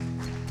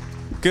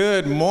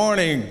Good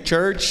morning,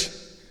 church.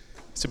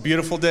 It's a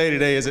beautiful day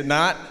today, is it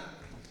not?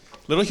 A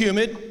little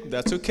humid,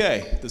 that's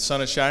okay. The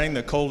sun is shining,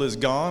 the cold is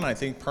gone, I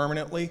think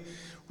permanently.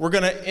 We're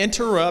going to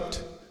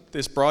interrupt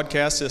this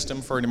broadcast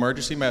system for an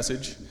emergency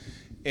message,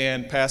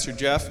 and Pastor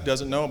Jeff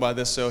doesn't know about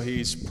this, so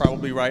he's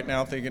probably right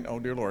now thinking, oh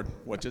dear Lord,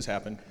 what just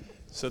happened?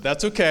 So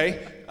that's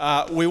okay.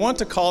 We want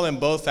to call them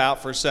both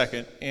out for a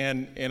second,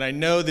 and I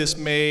know this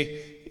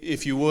may,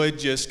 if you would,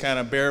 just kind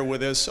of bear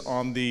with us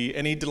on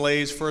any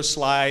delays for a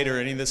slide or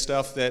any of the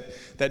stuff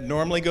that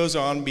normally goes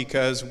on,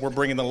 because we're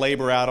bringing the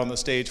labor out on the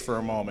stage for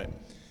a moment.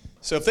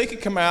 So if they could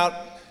come out,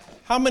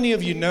 how many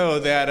of you know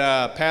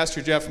that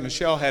Pastor Jeff and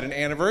Michelle had an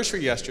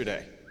anniversary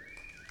yesterday?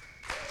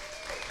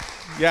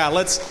 Yeah,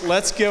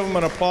 let's give them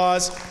an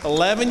applause.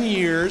 11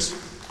 years.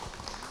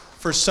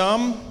 For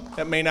some,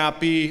 that may not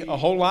be a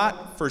whole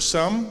lot. For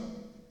some,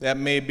 that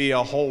may be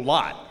a whole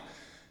lot.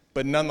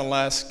 But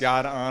nonetheless,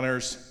 God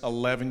honors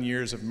 11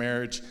 years of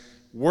marriage.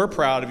 We're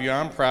proud of you.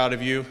 I'm proud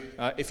of you.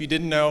 If you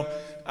didn't know,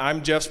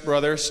 I'm Jeff's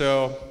brother,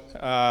 so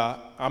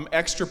I'm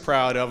extra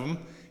proud of him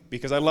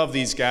because I love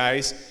these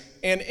guys.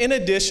 And in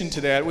addition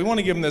to that, we want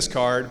to give them this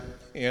card,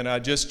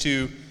 and just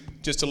to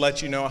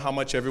let you know how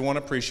much everyone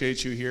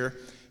appreciates you here.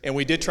 And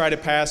we did try to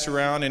pass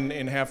around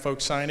and have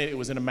folks sign it. It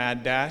was in a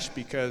mad dash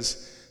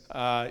because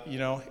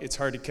it's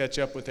hard to catch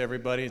up with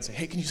everybody and say,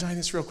 hey, can you sign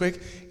this real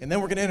quick? And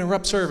then we're going to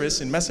interrupt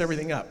service and mess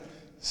everything up.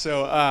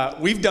 So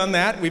we've done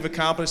that. We've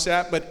accomplished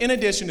that. But in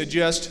addition to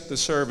just the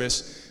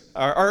service,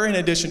 or in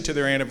addition to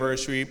their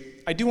anniversary,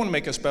 I do want to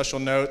make a special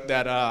note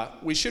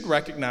that we should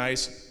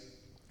recognize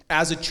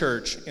as a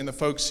church and the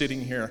folks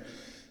sitting here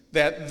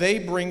that they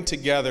bring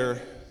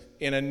together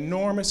an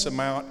enormous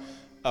amount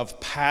of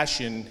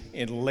passion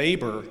and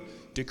labor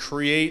to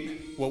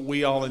create what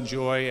we all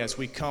enjoy as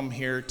we come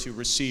here to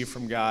receive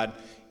from God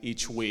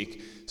each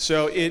week.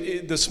 So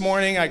this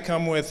morning I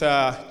come with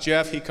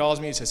Jeff. He calls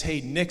me. He says,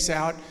 hey, Nick's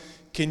out.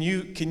 Can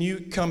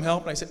you come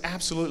help? And I said,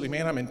 absolutely,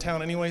 man. I'm in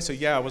town anyway. So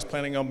yeah, I was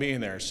planning on being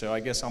there. So I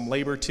guess I'm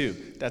labor too.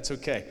 That's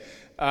okay.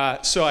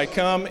 So I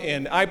come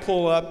and I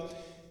pull up.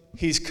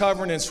 He's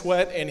covered in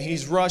sweat and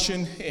he's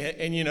rushing.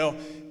 And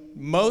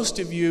most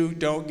of you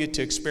don't get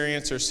to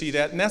experience or see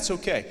that, and that's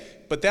okay.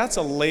 But that's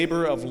a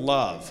labor of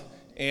love.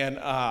 And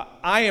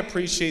I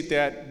appreciate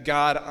that.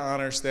 God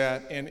honors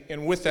that.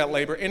 And with that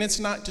labor, and it's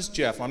not just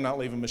Jeff. I'm not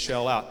leaving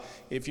Michelle out.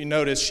 If you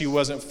notice, she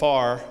wasn't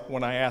far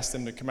when I asked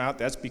them to come out.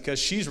 That's because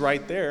she's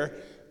right there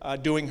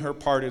doing her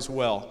part as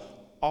well.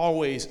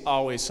 Always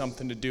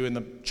something to do in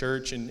the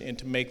church and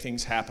to make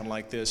things happen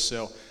like this.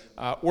 So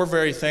we're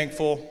very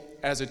thankful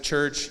as a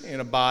church and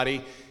a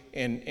body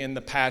and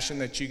the passion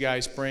that you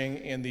guys bring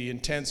and the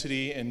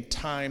intensity and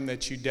time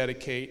that you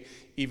dedicate,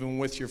 even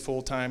with your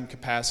full-time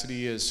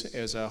capacity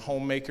as a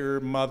homemaker,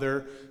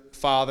 mother,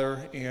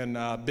 father, and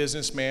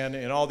businessman,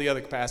 and all the other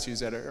capacities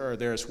that are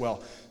there as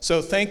well.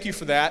 So thank you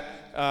for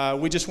that.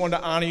 We just wanted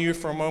to honor you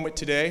for a moment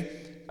today.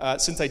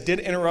 Since I did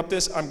interrupt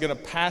this, I'm going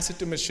to pass it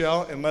to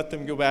Michelle and let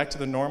them go back to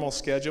the normal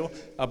schedule.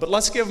 But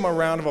let's give them a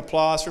round of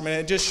applause for a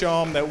minute. Just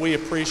show them that we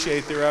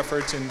appreciate their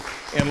efforts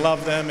and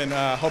love them, and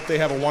hope they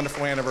have a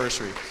wonderful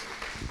anniversary.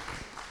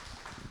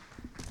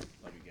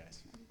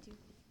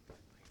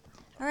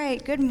 All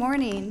right, good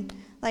morning.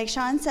 Like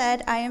Sean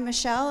said, I am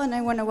Michelle, and I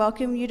want to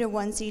welcome you to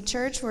One Seed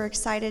Church. We're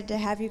excited to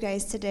have you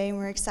guys today, and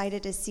we're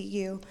excited to see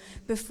you.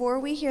 Before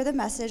we hear the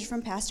message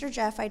from Pastor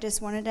Jeff, I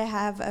just wanted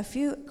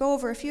to go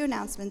over a few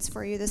announcements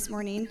for you this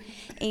morning.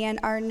 And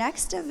our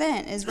next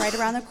event is right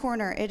around the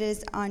corner. It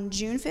is on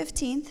June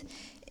 15th.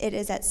 It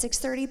is at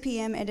 6:30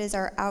 p.m. It is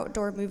our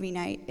outdoor movie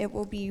night. It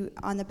will be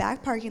on the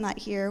back parking lot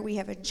here. We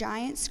have a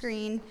giant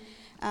screen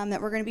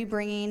that we're going to be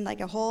bringing, like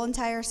a whole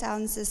entire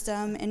sound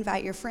system.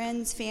 Invite your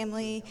friends,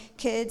 family,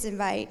 kids,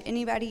 invite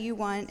anybody you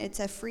want. It's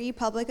a free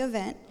public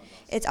event.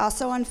 It's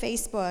also on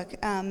Facebook.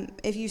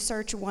 If you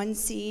search One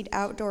Seed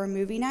Outdoor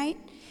Movie Night,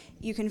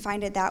 you can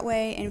find it that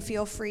way, and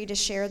feel free to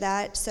share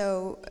that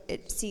so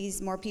it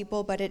sees more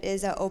people, but it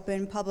is an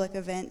open public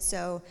event,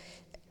 so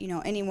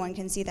anyone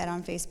can see that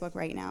on Facebook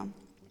right now.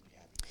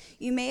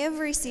 You may have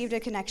received a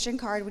connection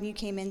card when you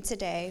came in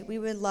today. We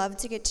would love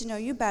to get to know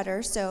you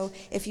better, so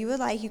if you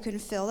would like, you can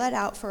fill that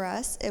out for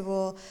us. It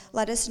will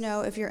let us know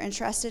if you're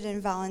interested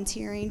in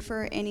volunteering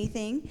for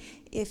anything,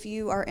 if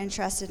you are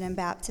interested in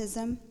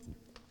baptism,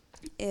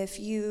 if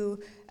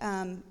you,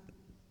 and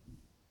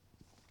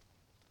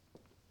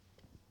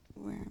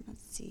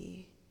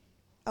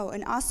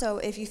also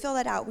if you fill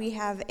that out, we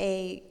have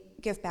a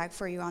gift bag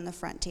for you on the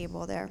front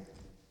table there.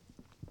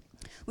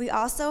 We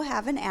also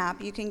have an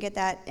app. You can get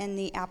that in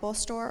the Apple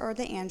Store or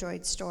the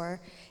Android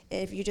Store.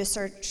 If you just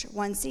search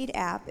One Seed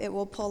app, it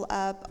will pull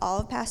up all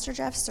of Pastor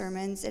Jeff's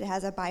sermons. It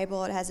has a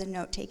Bible. It has a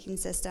note-taking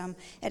system.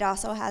 It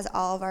also has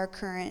all of our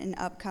current and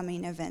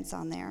upcoming events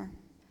on there.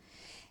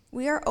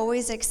 We are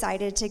always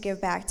excited to give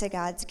back to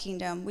God's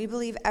kingdom. We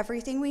believe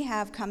everything we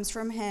have comes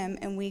from Him,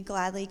 and we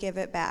gladly give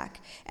it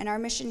back. And our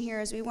mission here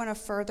is we want to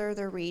further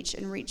the reach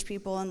and reach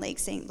people in Lake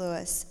St.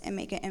 Louis and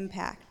make an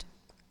impact.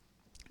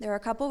 There are a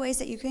couple ways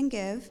that you can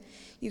give.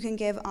 You can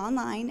give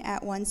online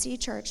at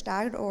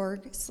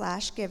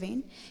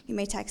onecchurch.org/giving. You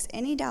may text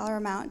any dollar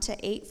amount to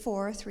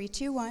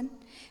 84321,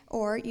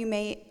 or you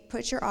may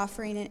put your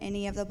offering in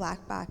any of the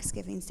black box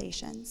giving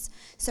stations.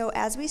 So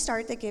as we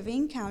start the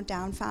giving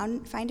countdown,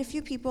 find a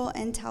few people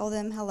and tell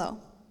them hello.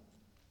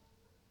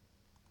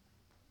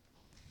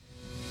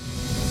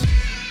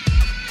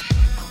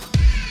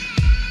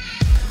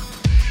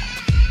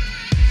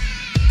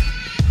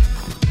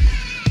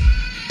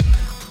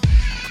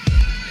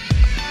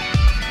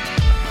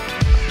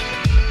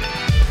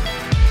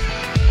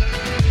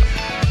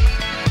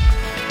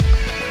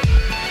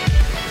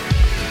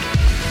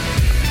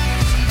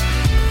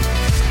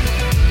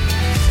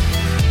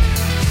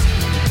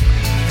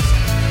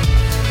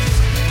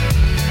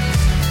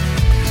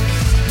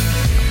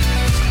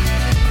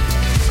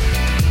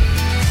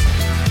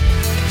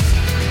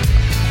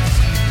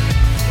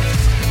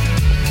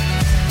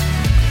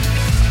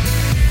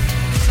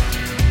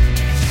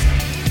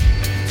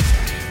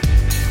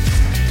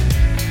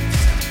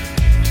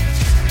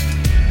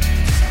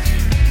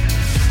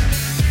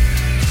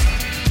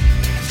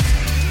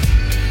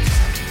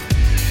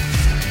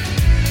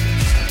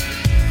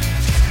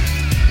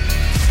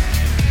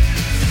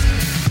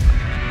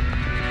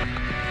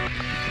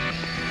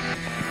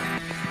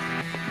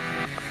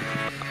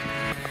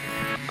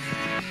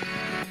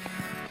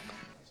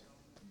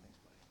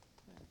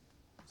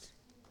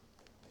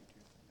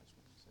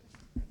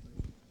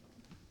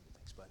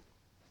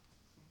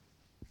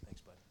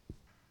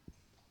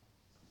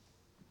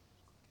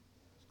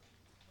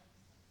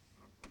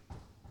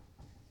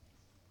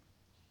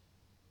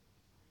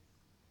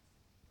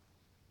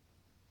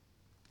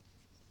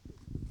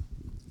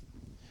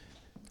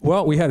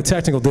 Well, we had a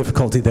technical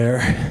difficulty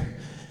there.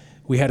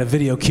 We had a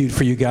video queued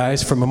for you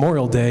guys for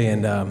Memorial Day,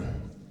 and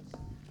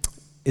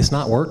it's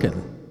not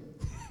working.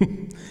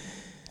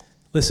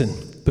 Listen,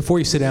 before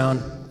you sit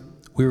down,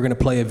 we were going to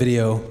play a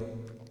video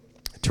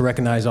to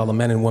recognize all the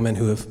men and women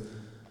who have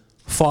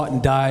fought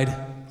and died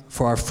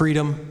for our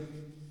freedom.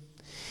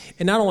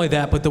 And not only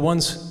that, but the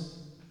ones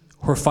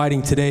who are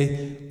fighting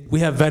today. We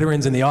have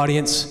veterans in the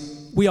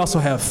audience. We also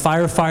have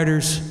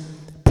firefighters,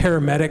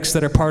 paramedics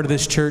that are part of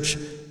this church,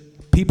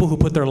 people who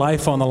put their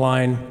life on the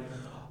line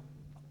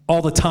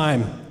all the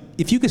time.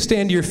 If you could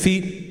stand to your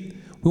feet,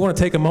 we want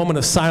to take a moment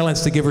of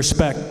silence to give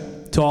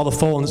respect to all the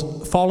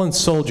fallen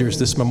soldiers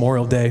this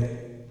Memorial Day.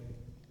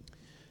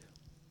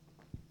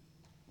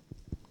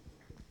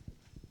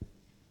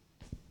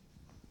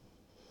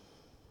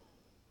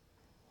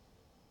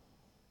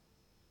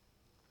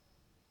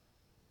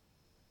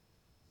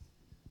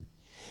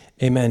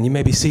 Amen. You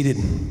may be seated.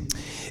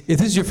 If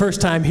this is your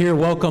first time here,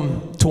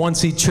 welcome to One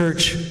Seed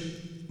Church.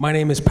 My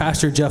name is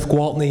Pastor Jeff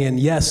Gwaltney, and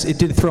yes, it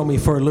did throw me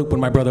for a loop when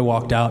my brother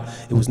walked out.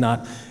 It was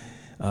not,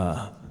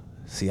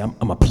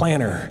 I'm a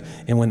planner,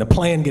 and when the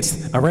plan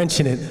gets a wrench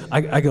in it,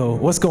 I go,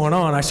 what's going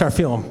on? I start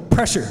feeling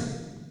pressure,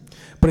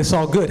 but it's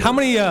all good. How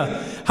many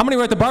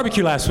were at the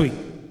barbecue last week?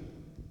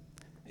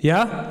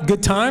 Yeah?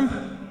 Good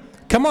time?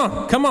 Come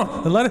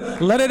on,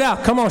 let it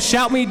out. Come on,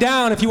 shout me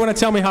down if you want to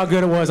tell me how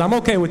good it was. I'm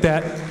okay with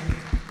that.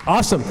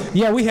 Awesome.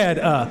 Yeah, we had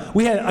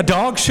a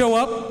dog show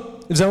up.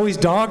 Zoe's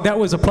dog. That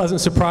was a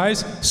pleasant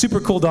surprise. Super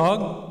cool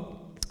dog.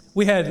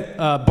 We had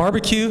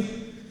barbecue.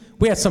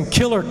 We had some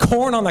killer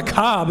corn on the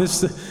cob.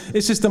 It's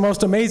just the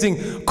most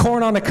amazing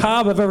corn on the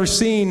cob I've ever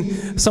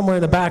seen. Somewhere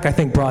in the back, I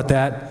think, brought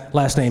that.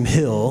 Last name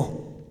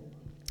Hill.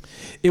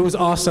 It was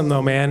awesome,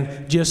 though,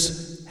 man.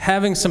 Just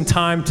having some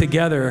time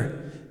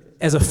together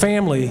as a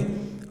family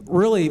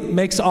really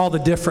makes all the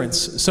difference.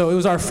 So it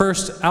was our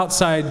first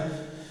outside.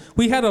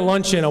 We had a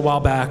luncheon a while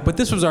back, but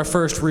this was our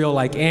first real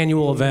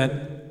annual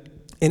event.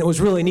 And it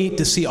was really neat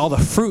to see all the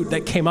fruit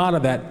that came out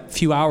of that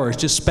few hours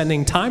just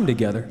spending time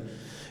together.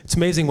 It's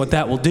amazing what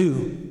that will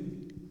do.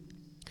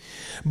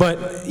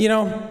 But,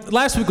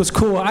 last week was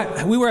cool.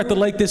 We were at the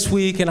lake this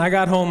week, and I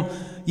got home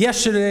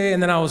yesterday,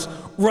 and then I was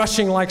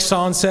rushing like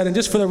Sean said. And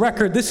just for the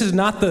record, this is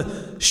not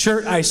the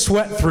shirt I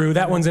sweat through.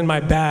 That one's in my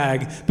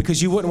bag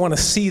because you wouldn't want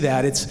to see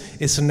that.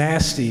 It's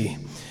nasty.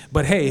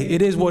 But hey,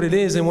 it is what it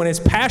is, and when it's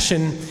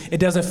passion, it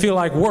doesn't feel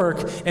like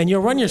work, and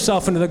you'll run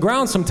yourself into the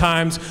ground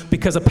sometimes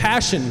because of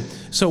passion.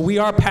 So we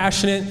are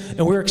passionate,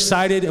 and we're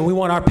excited, and we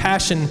want our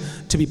passion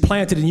to be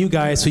planted in you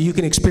guys so you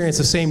can experience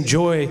the same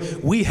joy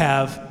we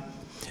have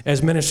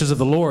as ministers of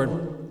the Lord.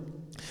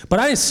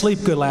 But I didn't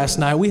sleep good last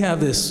night. We have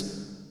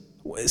this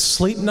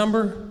sleep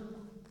number.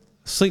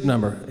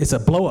 It's a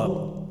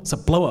blow-up. It's a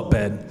blow-up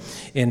bed.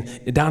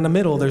 And down the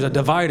middle, there's a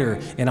divider.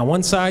 And on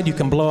one side, you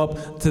can blow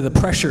up to the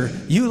pressure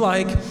you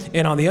like.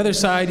 And on the other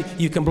side,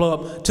 you can blow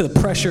up to the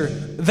pressure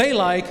they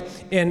like.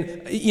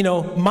 And,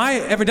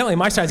 evidently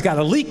my side's got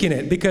a leak in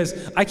it because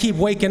I keep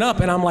waking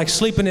up and I'm like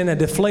sleeping in a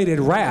deflated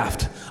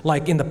raft,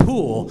 like in the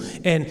pool.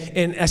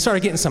 And I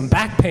started getting some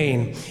back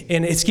pain.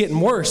 And it's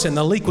getting worse. And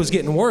the leak was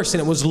getting worse.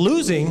 And it was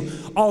losing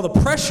all the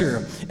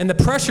pressure. And the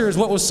pressure is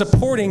what was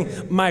supporting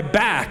my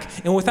back.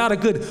 And without a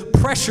good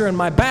pressure in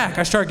my back,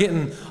 I started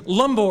getting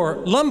lumbar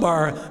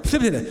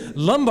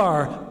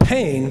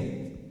pain.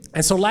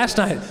 And so last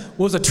night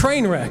was a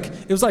train wreck.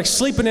 It was like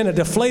sleeping in a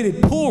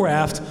deflated pool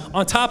raft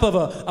on top of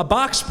a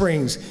box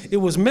springs. It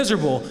was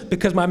miserable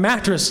because my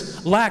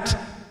mattress lacked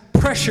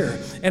pressure.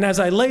 And as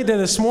I laid there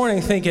this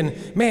morning thinking,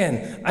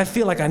 man, I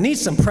feel like I need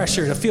some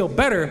pressure to feel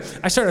better,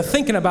 I started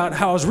thinking about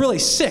how I was really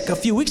sick a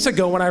few weeks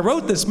ago when I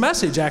wrote this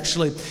message,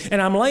 actually.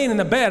 And I'm laying in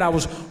the bed. I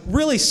was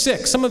really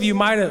sick. Some of you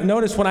might have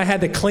noticed when I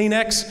had the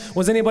Kleenex.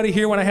 Was anybody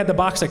here when I had the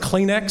box of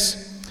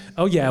Kleenex?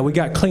 Oh yeah, we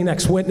got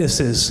Kleenex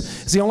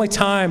witnesses. It's the only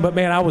time, but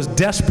man, I was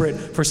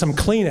desperate for some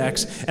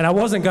Kleenex, and I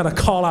wasn't going to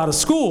call out of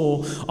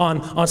school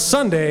on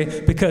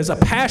Sunday because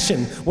of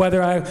passion,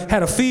 whether I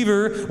had a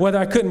fever, whether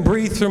I couldn't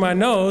breathe through my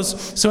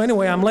nose. So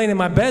anyway, I'm laying in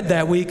my bed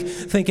that week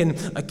thinking,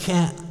 I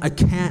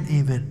can't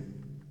even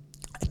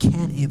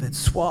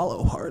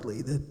swallow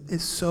hardly.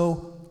 It's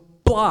so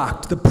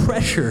blocked. The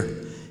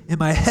pressure in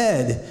my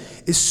head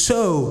is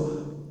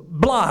so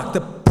blocked.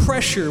 The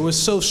pressure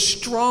was so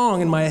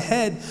strong in my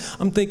head.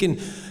 I'm thinking,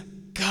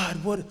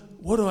 God,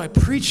 what do I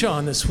preach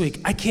on this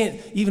week? I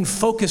can't even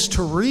focus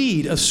to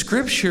read a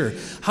scripture.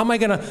 How am I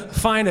going to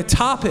find a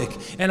topic?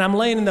 And I'm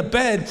laying in the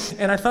bed,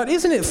 and I thought,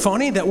 isn't it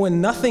funny that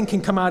when nothing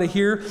can come out of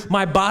here,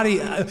 my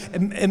body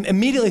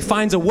immediately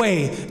finds a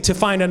way to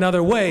find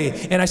another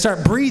way, and I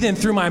start breathing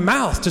through my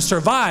mouth to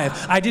survive.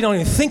 I didn't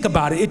even think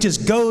about it. It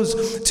just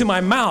goes to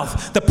my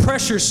mouth. The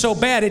pressure's so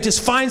bad, it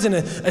just finds an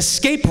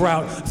escape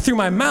route through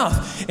my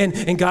mouth.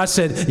 And God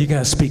said, you're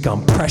going to speak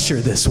on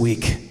pressure this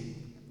week.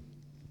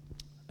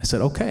 I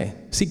said, okay.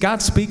 See,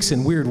 God speaks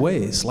in weird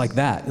ways like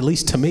that, at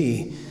least to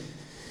me.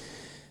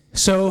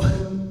 So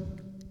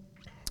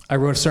I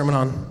wrote a sermon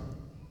on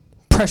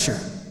pressure.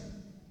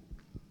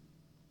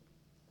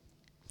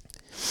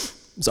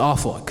 It was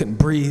awful. I couldn't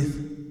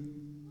breathe.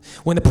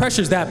 When the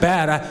pressure's that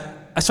bad,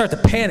 I start to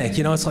panic.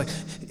 It's like,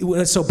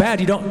 when it's so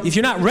bad, if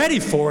you're not ready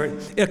for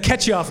it, it'll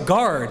catch you off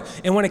guard.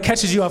 And when it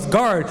catches you off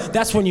guard,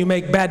 that's when you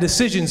make bad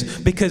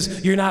decisions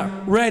because you're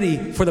not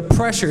ready for the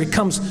pressure. It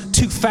comes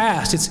too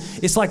fast.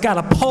 It's like got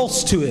a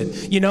pulse to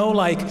it,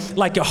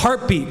 like your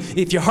heartbeat.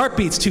 If your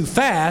heartbeat's too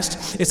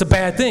fast, it's a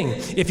bad thing.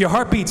 If your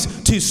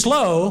heartbeat's too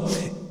slow,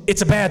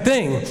 it's a bad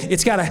thing.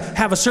 It's got to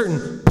have a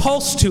certain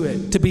pulse to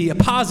it to be a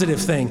positive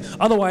thing.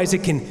 Otherwise,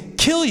 it can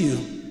kill you.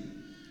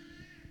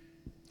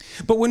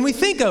 But when we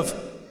think of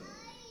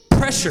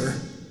pressure,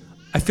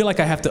 I feel like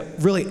I have to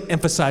really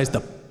emphasize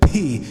the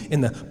P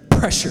in the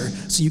pressure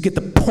so you get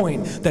the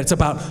point that it's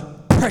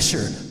about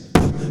pressure.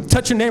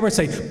 Touch your neighbor and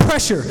say,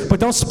 pressure, but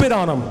don't spit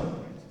on them.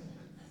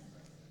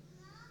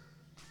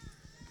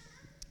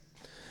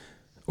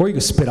 Or you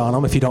can spit on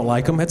them if you don't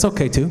like them. It's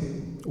okay too.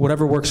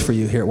 Whatever works for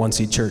you here at One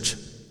Seed Church.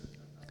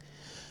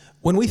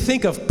 When we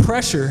think of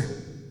pressure,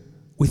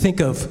 we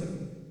think of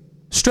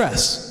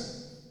stress.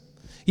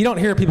 You don't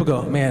hear people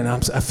go, man,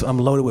 I'm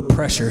loaded with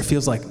pressure. It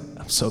feels like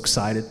I'm so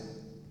excited.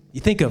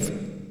 You think of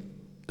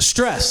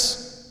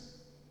stress,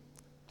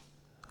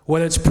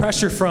 whether it's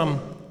pressure from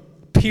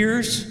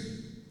peers,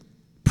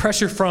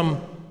 pressure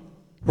from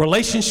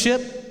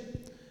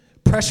relationship,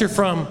 pressure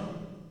from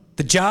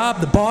the job,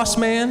 the boss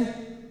man,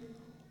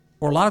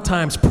 or a lot of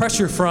times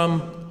pressure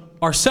from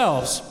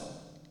ourselves.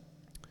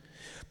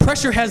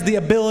 Pressure has the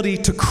ability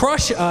to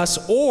crush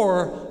us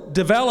or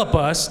develop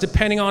us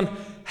depending on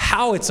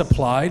how it's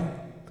applied,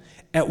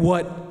 at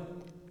what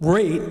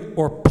rate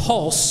or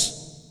pulse,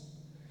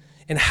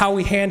 and how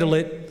we handle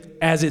it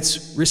as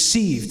it's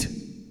received.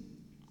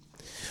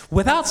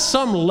 Without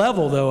some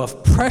level, though,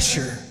 of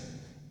pressure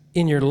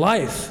in your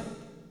life,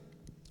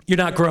 you're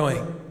not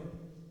growing.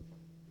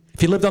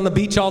 If you lived on the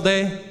beach all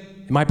day,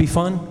 it might be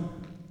fun,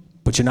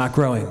 but you're not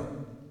growing.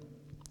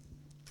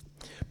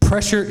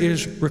 Pressure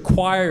is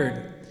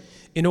required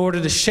in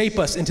order to shape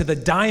us into the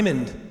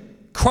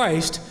diamond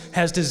Christ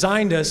has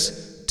designed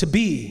us to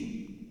be.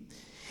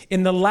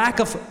 And the lack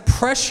of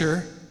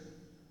pressure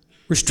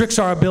restricts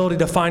our ability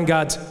to find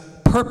God's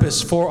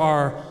purpose for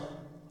our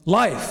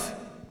life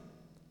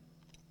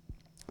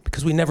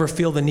because we never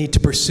feel the need to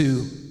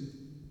pursue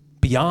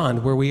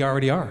beyond where we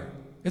already are.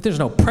 If there's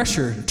no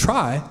pressure to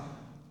try,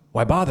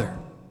 why bother?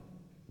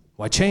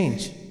 Why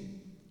change?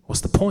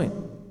 What's the point?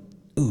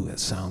 Ooh, that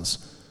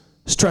sounds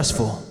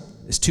stressful.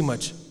 It's too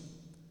much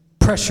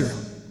pressure.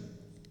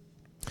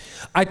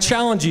 I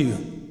challenge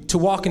you to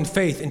walk in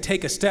faith and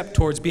take a step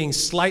towards being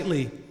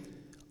slightly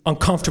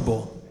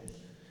uncomfortable.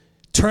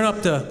 Turn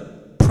up the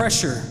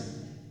pressure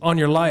on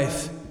your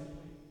life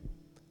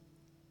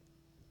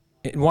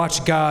and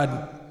watch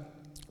God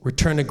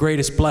return the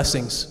greatest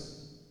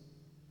blessings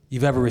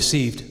you've ever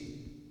received.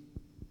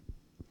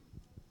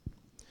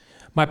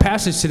 My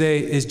passage today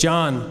is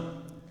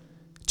John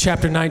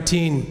chapter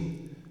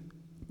 19,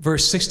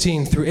 verse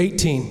 16 through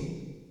 18.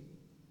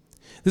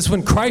 This is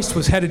when Christ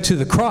was headed to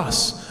the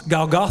cross,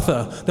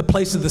 Golgotha, the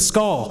place of the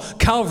skull,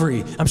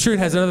 Calvary. I'm sure it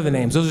has other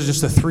names. Those are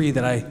just the three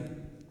that I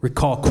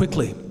recall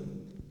quickly.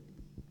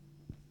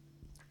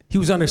 He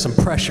was under some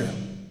pressure.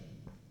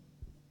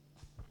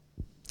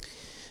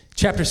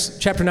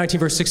 Chapter 19,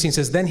 verse 16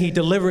 says, "Then he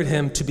delivered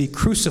him to be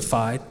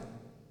crucified.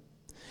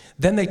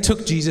 Then they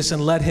took Jesus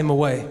and led him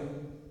away.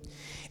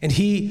 And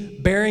he,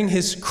 bearing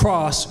his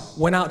cross,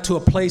 went out to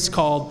a place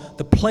called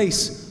the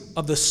place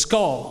of the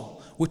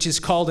skull, which is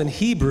called in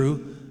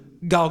Hebrew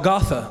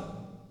Golgotha,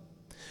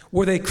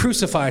 where they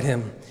crucified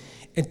him,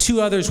 and 2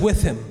 others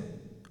with him,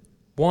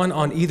 one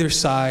on either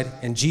side,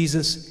 and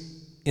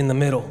Jesus in the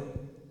middle.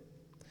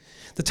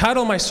 The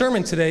title of my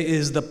sermon today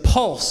is The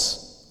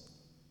Pulse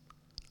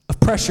of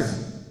Pressure.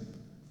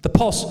 The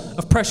pulse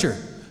of pressure.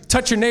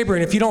 Touch your neighbor,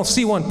 and if you don't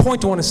see one,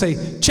 point to one and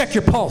say, check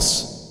your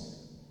pulse.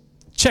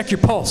 Check your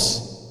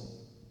pulse.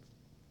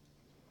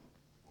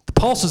 The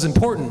pulse is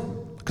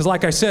important because,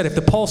 like I said, if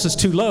the pulse is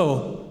too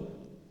low,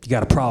 you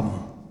got a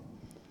problem.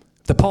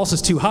 If the pulse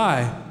is too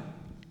high,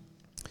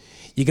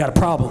 you got a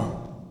problem.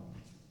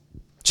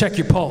 Check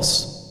your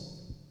pulse.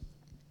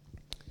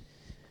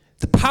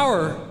 The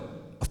power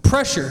of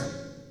pressure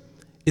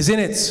is in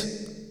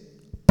its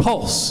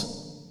pulse.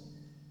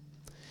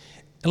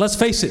 And let's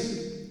face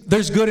it,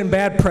 there's good and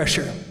bad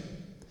pressure.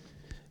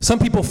 Some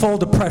people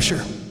fold to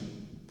pressure.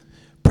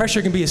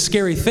 Pressure can be a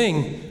scary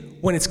thing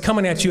when it's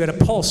coming at you at a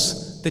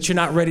pulse that you're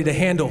not ready to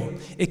handle.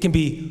 It can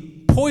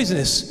be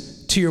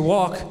poisonous to your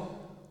walk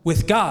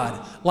with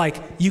God. Like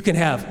you can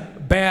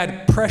have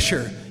bad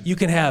pressure. You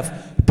can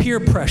have peer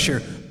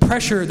pressure.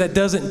 Pressure that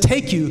doesn't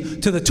take you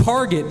to the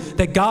target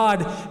that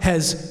God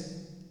has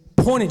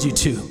pointed you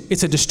to.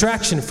 It's a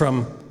distraction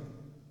from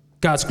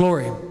God's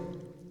glory.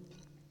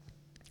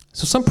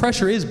 So some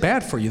pressure is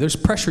bad for you. There's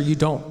pressure you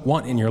don't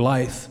want in your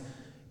life.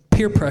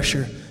 Peer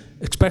pressure,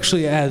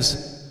 especially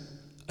as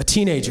a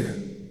teenager.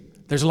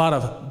 There's a lot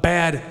of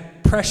bad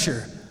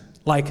pressure.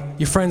 Like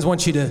your friends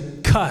want you to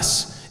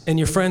cuss, and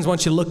your friends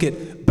want you to look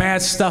at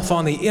bad stuff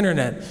on the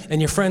internet,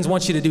 and your friends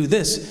want you to do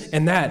this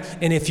and that.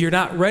 And if you're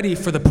not ready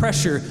for the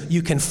pressure,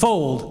 you can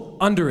fold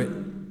under it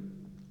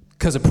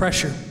because of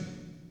pressure.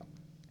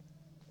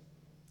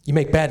 You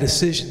make bad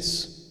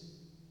decisions.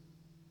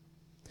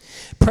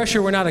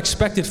 Pressure we're not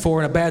expected for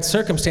in a bad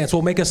circumstance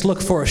will make us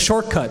look for a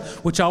shortcut,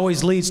 which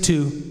always leads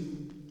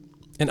to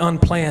an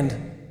unplanned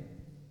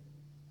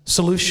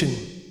solution.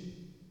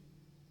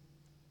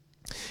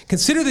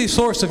 Consider the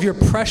source of your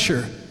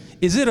pressure.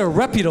 Is it a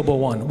reputable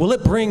one? Will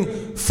it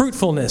bring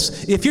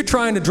fruitfulness? If you're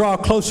trying to draw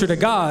closer to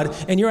God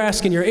and you're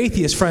asking your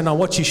atheist friend on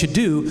what you should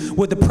do,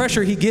 would the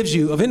pressure he gives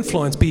you of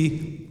influence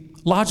be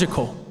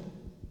logical?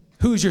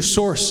 Who's your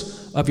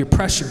source of your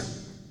pressure?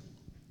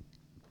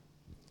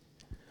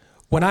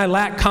 When I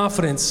lack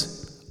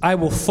confidence, I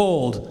will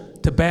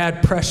fold to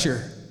bad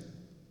pressure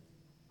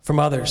from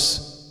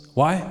others.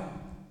 Why?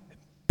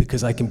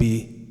 Because I can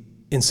be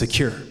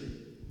insecure.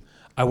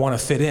 I want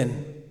to fit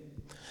in.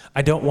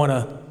 I don't want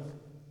to,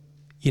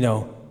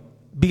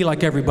 be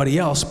like everybody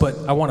else, but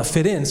I want to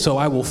fit in, so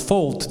I will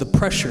fold to the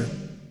pressure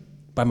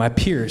by my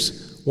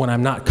peers when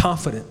I'm not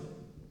confident.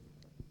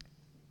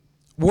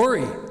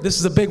 Worry, this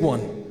is a big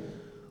one.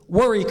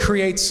 Worry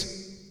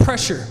creates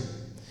pressure.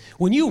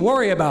 When you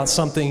worry about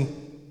something,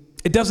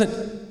 it doesn't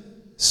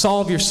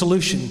solve your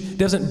solution. It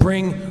doesn't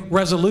bring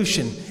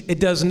resolution. It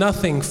does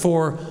nothing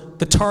for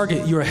the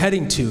target you're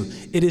heading to.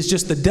 It is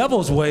just the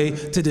devil's way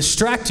to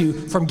distract you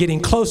from getting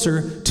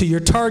closer to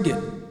your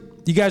target.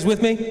 You guys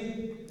with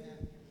me?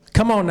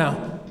 Come on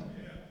now.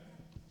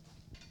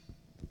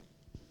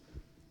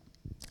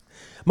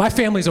 My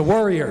family's a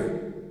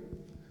worrier.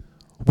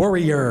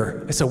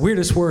 Worrier. It's the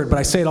weirdest word, but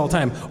I say it all the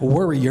time.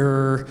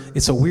 Worrier.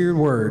 It's a weird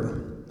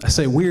word. I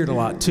say weird a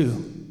lot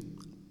too.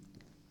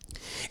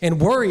 And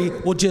worry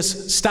will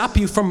just stop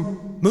you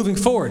from moving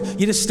forward.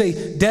 You just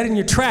stay dead in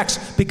your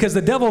tracks because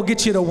the devil will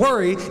get you to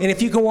worry, and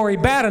if you can worry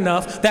bad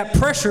enough, that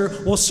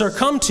pressure will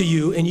succumb to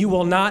you and you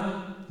will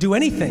not do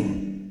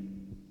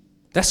anything.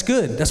 That's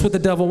good. That's what the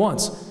devil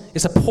wants.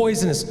 It's a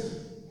poisonous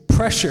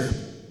pressure.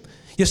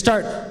 You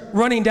start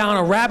running down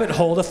a rabbit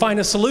hole to find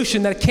a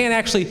solution that can't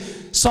actually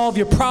solve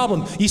your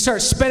problem. You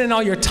start spending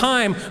all your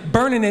time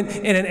burning it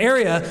in an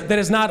area that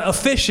is not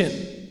efficient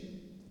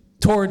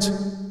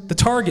towards the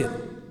target.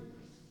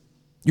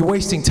 You're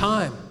wasting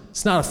time.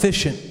 It's not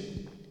efficient.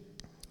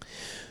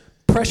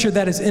 Pressure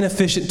that is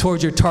inefficient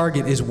towards your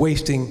target is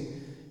wasting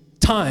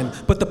time.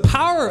 But the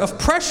power of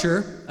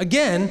pressure,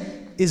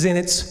 again, is in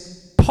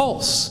its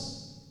pulse.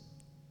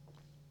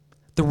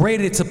 The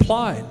rate it's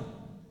applied.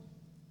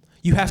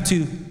 You have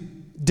to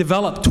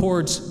develop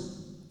towards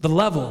the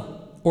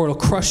level or it'll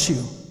crush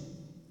you.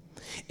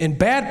 And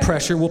bad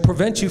pressure will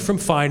prevent you from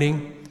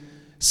finding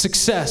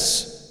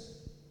success.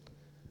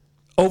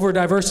 Over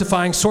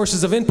diversifying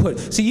sources of input.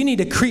 See, you need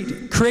to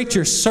create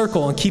your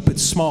circle and keep it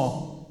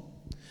small.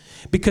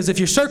 Because if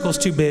your circle's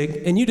too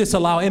big and you just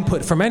allow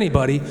input from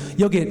anybody,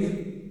 you'll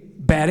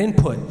get bad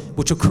input,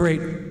 which will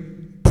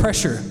create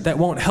pressure that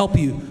won't help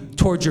you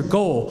towards your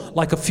goal.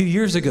 Like a few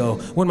years ago,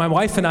 when my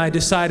wife and I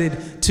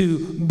decided to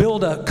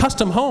build a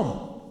custom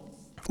home.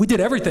 We did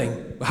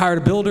everything. We hired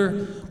a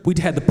builder. We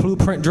had the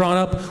blueprint drawn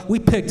up. We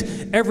picked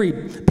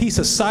every piece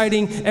of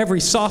siding, every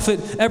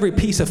soffit, every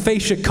piece of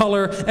fascia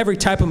color, every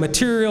type of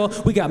material.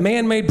 We got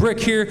man-made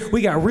brick here.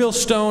 We got real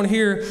stone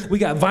here. We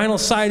got vinyl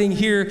siding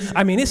here.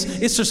 I mean, it's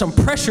just some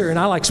pressure, and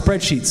I like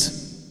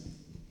spreadsheets.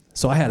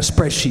 So I had a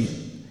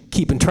spreadsheet.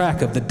 keeping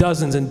track of the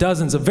dozens and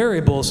dozens of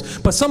variables.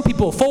 But some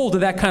people fold to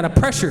that kind of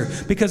pressure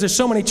because there's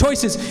so many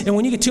choices. And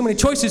when you get too many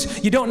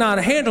choices, you don't know how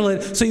to handle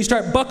it. So you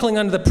start buckling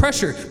under the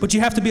pressure. But you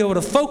have to be able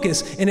to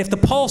focus. And if the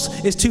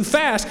pulse is too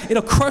fast,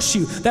 it'll crush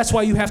you. That's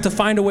why you have to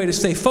find a way to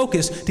stay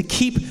focused, to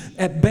keep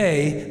at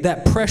bay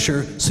that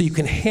pressure so you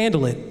can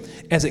handle it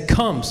as it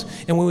comes.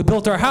 And when we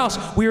built our house,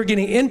 we were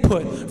getting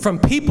input from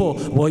people.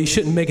 Well, you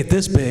shouldn't make it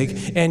this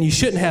big, and you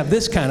shouldn't have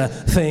this kind of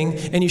thing,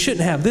 and you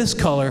shouldn't have this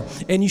color,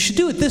 and you should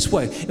do it this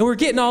way. And we're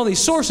getting all these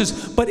sources,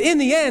 but in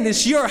the end,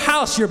 it's your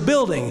house you're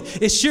building.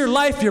 It's your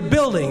life you're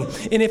building.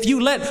 And if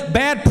you let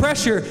bad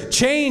pressure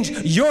change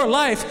your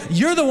life,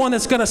 you're the one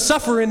that's going to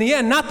suffer in the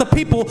end, not the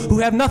people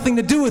who have nothing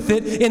to do with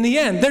it in the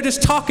end. They're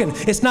just talking.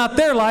 It's not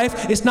their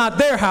life. It's not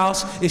their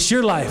house. It's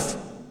your life.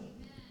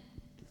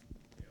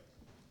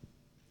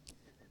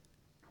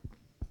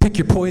 Pick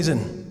your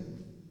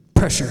poison.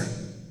 Pressure.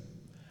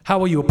 How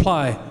will you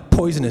apply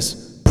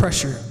poisonous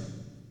pressure?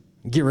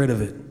 Get rid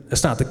of it.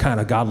 That's not the kind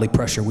of godly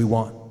pressure we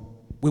want.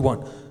 We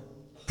want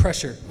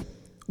pressure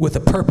with a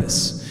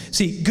purpose.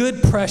 See,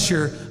 good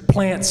pressure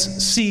plants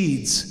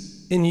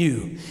seeds in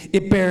you.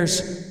 It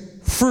bears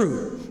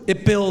fruit.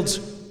 It builds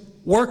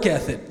work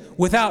ethic.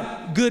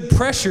 Without good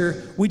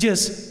pressure, we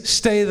just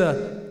stay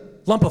the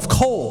lump of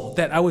coal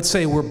that I would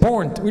say we're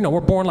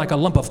born like a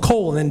lump of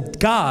coal, and then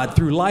God,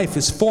 through life,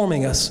 is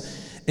forming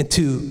us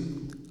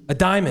into a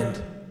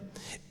diamond.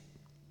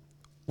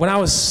 When I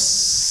was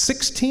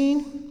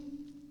 16,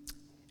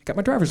 I got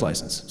my driver's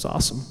license. It's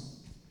awesome.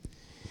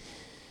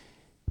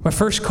 My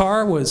first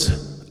car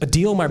was a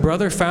deal my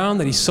brother found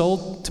that he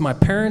sold to my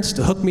parents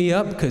to hook me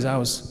up because I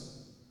was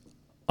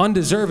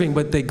undeserving,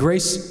 but they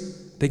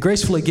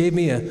gracefully gave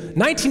me a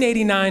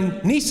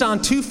 1989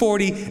 Nissan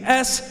 240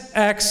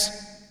 SX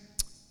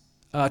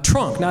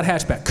trunk, not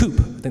hatchback, coupe,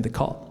 I think they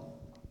call it.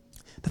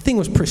 The thing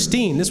was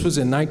pristine. This was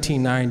in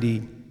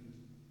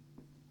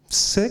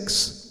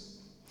 1996.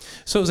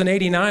 So it was an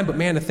 89, but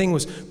man, the thing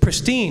was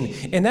pristine.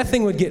 And that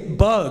thing would get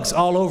bugs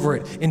all over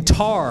it and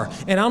tar.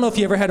 And I don't know if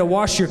you ever had to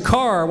wash your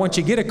car once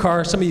you get a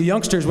car, some of you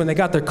youngsters when they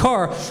got their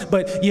car,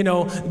 but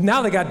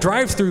now they got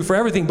drive-through for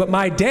everything. But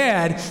my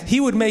dad, he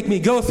would make me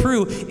go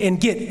through and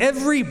get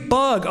every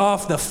bug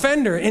off the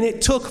fender, and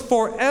it took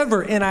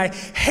forever, and I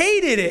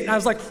hated it. And I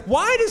was like,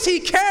 why does he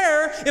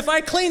care if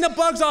I clean the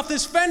bugs off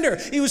this fender?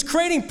 He was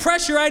creating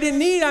pressure I didn't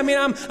need. I mean,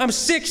 I'm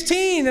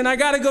 16, and I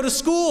got to go to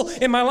school,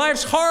 and my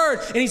life's hard,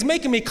 and he's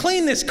making me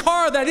clean this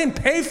car that I didn't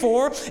pay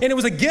for, and it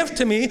was a gift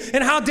to me,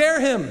 and how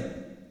dare him?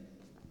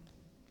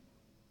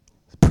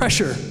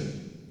 Pressure.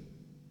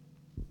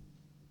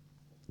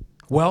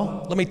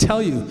 Well, let me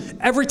tell you,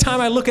 every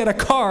time I look at a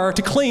car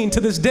to clean to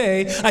this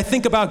day, I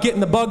think about getting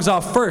the bugs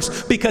off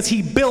first, because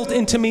he built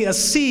into me a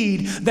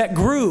seed that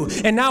grew.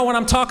 And now when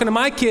I'm talking to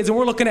my kids and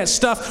we're looking at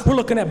stuff, we're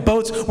looking at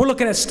boats, we're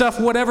looking at stuff,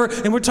 whatever,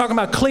 and we're talking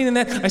about cleaning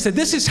that, I said,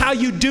 this is how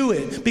you do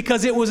it,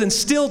 because it was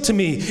instilled to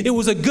me. It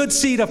was a good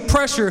seed of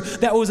pressure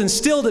that was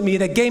instilled in me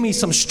that gave me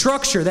some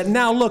structure that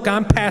now, look,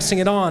 I'm passing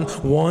it on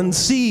one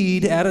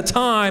seed at a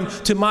time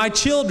to my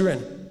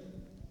children.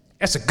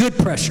 That's a good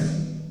pressure.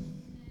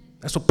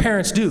 That's what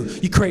parents do.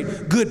 You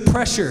create good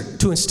pressure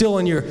to instill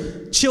in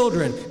your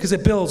children because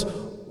it builds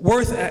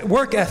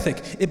work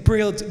ethic. It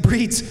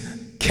breeds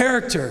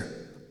character,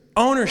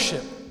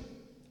 ownership,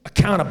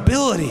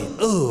 accountability.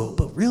 Oh,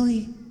 but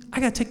really?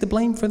 I got to take the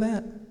blame for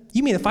that?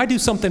 You mean if I do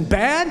something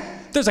bad,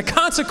 there's a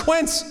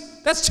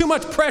consequence? That's too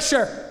much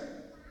pressure.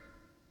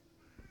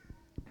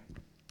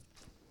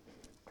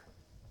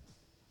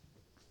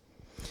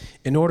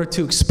 In order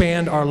to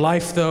expand our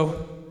life,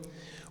 though,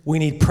 we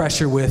need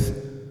pressure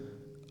with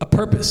a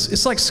purpose.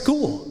 It's like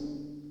school.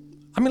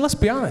 I mean, let's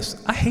be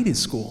honest. I hated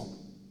school.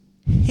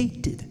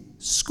 Hated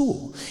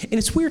school. And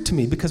it's weird to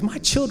me because my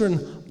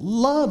children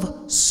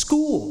love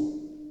school.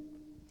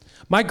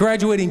 My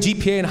graduating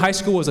GPA in high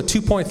school was a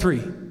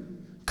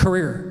 2.3.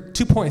 Career,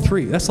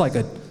 2.3. That's like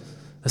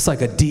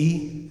a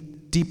D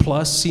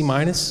plus, C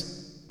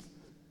minus.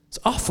 It's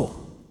awful.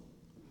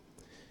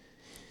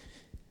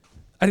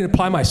 I didn't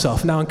apply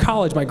myself. Now in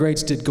college, my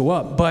grades did go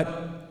up.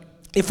 But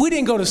if we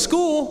didn't go to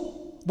school,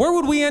 where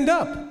would we end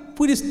up?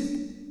 We just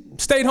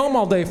stayed home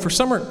all day for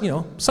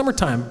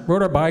summertime,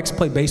 rode our bikes,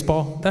 played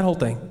baseball, that whole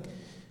thing.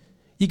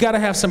 You got to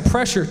have some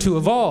pressure to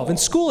evolve. And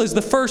school is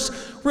the first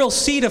real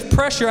seed of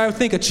pressure I would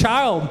think a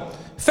child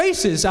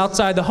faces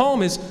outside the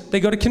home is they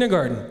go to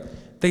kindergarten.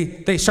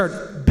 They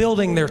start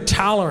building their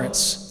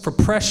tolerance for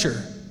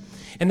pressure.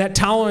 And that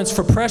tolerance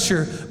for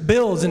pressure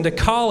builds into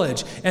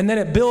college, and then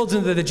it builds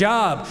into the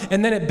job,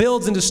 and then it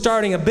builds into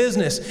starting a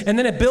business, and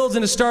then it builds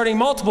into starting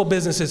multiple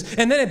businesses,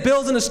 and then it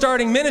builds into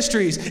starting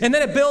ministries, and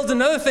then it builds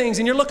into other things,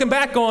 and you're looking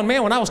back going,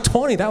 man, when I was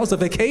 20, that was a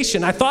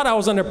vacation. I thought I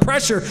was under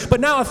pressure, but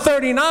now at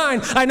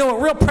 39, I know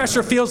what real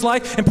pressure feels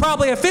like, and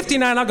probably at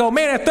 59, I'll go,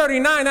 man, at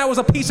 39, that was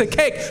a piece of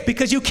cake,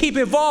 because you keep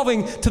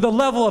evolving to the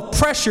level of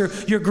pressure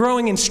you're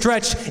growing and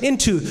stretched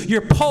into.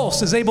 Your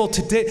pulse is able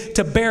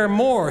to bear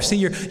more. See,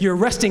 your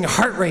resting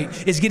heart heart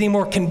rate is getting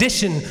more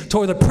conditioned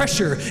toward the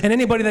pressure. And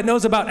anybody that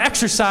knows about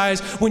exercise,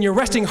 when your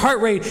resting heart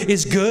rate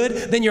is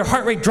good, then your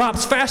heart rate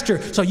drops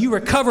faster. So you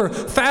recover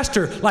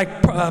faster.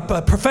 Like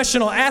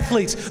professional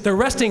athletes, their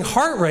resting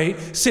heart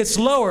rate sits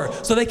lower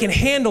so they can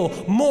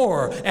handle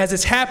more as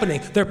it's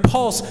happening. Their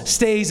pulse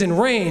stays in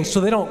range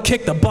so they don't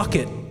kick the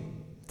bucket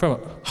from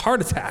a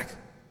heart attack.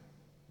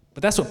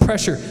 But that's what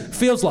pressure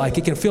feels like.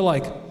 It can feel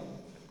like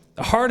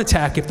a heart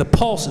attack if the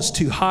pulse is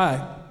too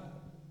high.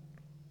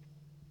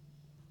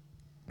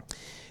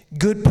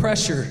 Good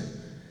pressure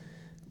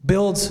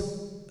builds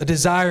a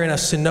desire in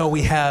us to know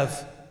we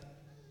have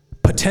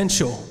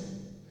potential.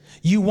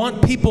 You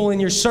want people in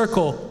your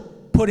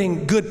circle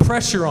putting good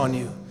pressure on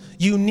you.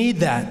 You need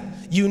that.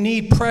 You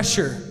need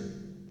pressure.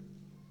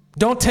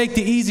 Don't take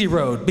the easy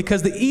road,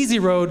 because the easy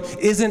road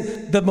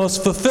isn't the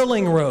most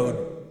fulfilling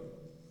road.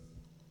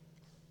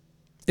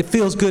 It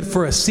feels good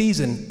for a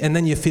season, and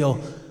then you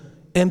feel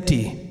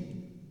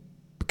empty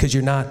because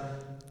you're not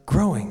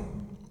growing.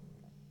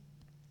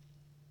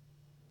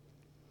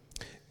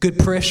 Good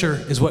pressure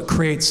is what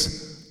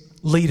creates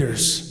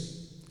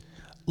leaders.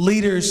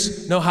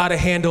 Leaders know how to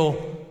handle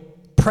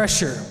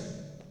pressure.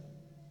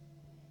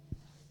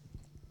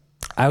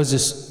 I was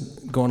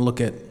just going to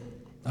look at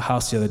a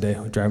house the other day.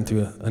 I was driving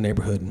through a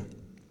neighborhood. And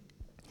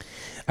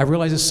I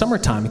realized it's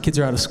summertime and kids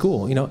are out of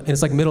school, and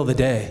it's like middle of the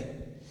day.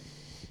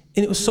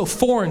 And it was so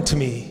foreign to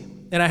me.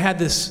 And I had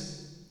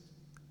this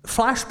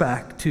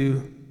flashback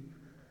to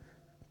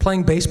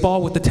playing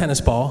baseball with the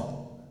tennis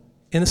ball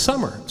in the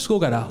summer. School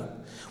got out.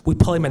 We'd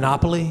play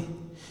Monopoly.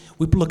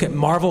 We'd look at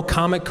Marvel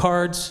comic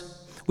cards.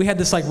 We had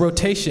this like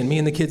rotation, me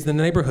and the kids in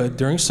the neighborhood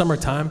during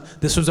summertime.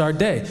 This was our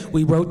day.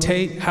 We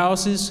rotate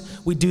houses.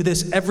 We do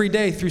this every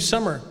day through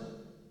summer.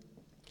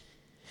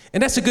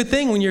 And that's a good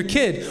thing when you're a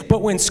kid.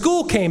 But when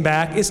school came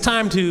back, it's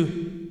time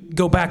to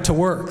go back to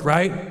work,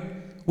 right?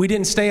 We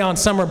didn't stay on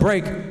summer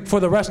break for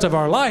the rest of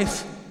our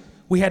life.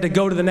 We had to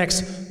go to the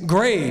next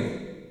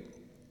grade.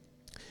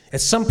 At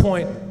some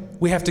point,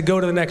 we have to go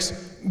to the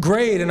next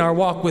grade in our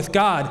walk with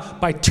God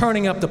by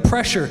turning up the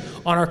pressure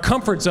on our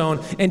comfort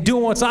zone and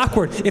doing what's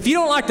awkward. If you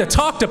don't like to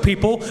talk to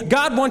people,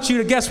 God wants you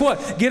to, guess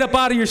what? Get up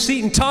out of your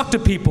seat and talk to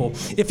people.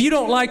 If you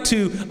don't like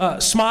to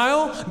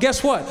smile,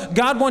 guess what?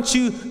 God wants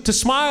you to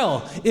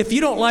smile. If you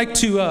don't like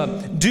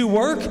to do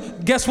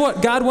work, guess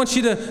what? God wants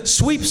you to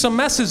sweep some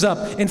messes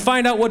up and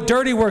find out what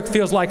dirty work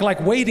feels like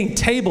waiting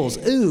tables.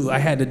 Ooh, I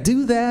had to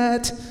do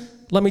that.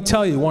 Let me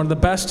tell you, one of the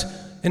best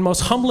and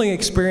most humbling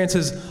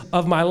experiences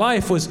of my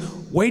life was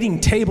waiting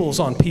tables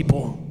on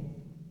people.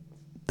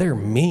 They're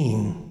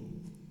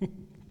mean.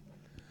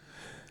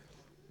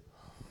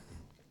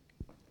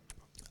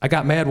 I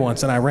got mad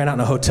once and I ran out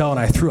in a hotel and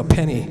I threw a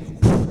penny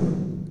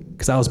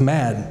because I was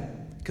mad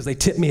because they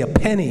tipped me a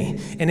penny.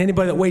 And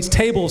anybody that waits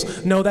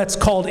tables know that's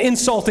called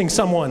insulting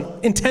someone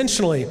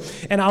intentionally.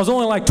 And I was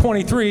only like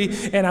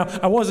 23 and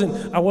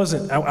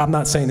I'm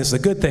not saying this is a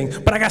good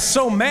thing, but I got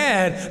so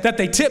mad that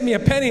they tipped me a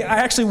penny, I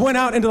actually went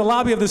out into the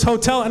lobby of this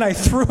hotel and I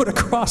threw it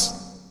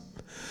across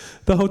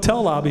the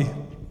hotel lobby.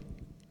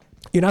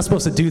 You're not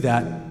supposed to do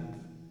that.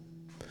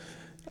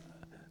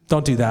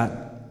 Don't do that.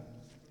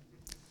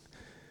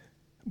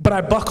 But I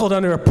buckled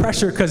under a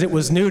pressure because it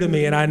was new to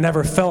me and I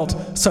never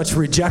felt such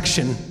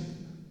rejection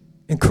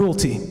and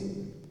cruelty.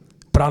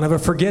 But I'll never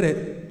forget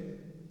it.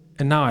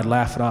 And now I'd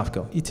laugh it off,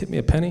 go, you tipped me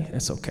a penny?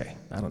 It's okay.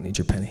 I don't need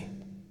your penny.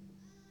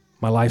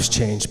 My life's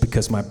changed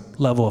because my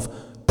level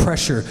of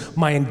pressure,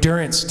 my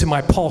endurance to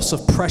my pulse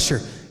of pressure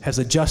has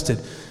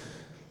adjusted.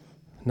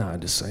 No, I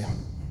just say,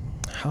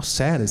 how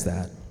sad is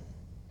that?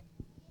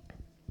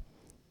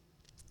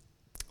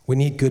 We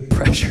need good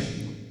pressure.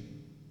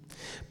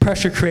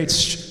 Pressure creates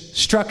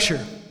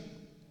structure.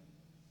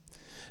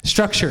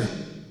 Structure.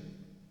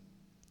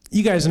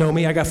 You guys know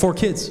me, I got 4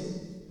 kids.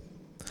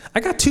 I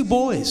got 2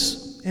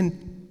 boys,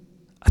 and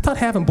I thought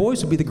having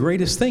boys would be the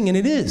greatest thing, and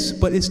it is,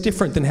 but it's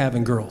different than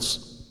having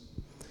girls.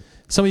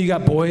 Some of you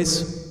got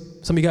boys,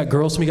 some of you got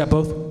girls, some of you got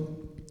both.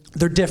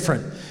 They're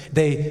different.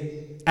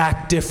 They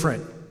act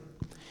different.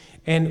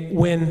 And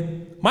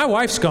when my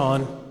wife's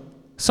gone,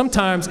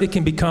 sometimes it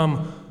can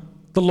become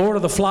the Lord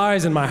of the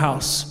Flies in my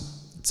house.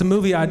 It's a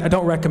movie I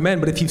don't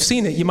recommend, but if you've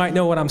seen it, you might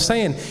know what I'm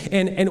saying.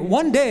 And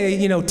one day,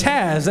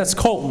 Taz, that's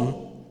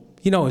Colton,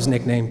 you know his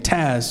nickname,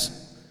 Taz.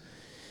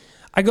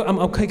 I'm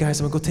okay, guys,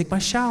 I'm gonna go take my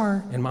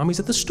shower, and mommy's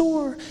at the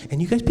store,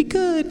 and you guys be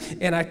good.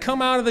 And I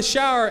come out of the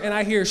shower, and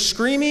I hear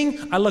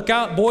screaming. I look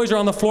out, boys are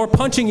on the floor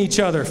punching each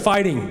other,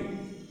 fighting.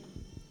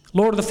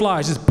 Lord of the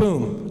Flies, just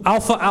boom.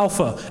 Alpha,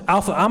 alpha,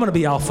 alpha. I'm gonna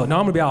be alpha. No,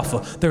 I'm gonna be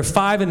alpha. They're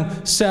 5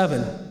 and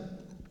 7.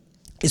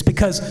 It's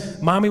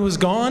because mommy was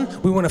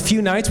gone. We went a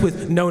few nights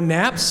with no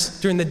naps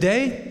during the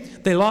day.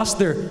 They lost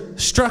their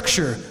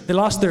structure. They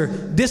lost their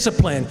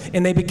discipline,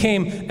 and they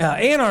became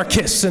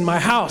anarchists in my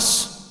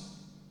house.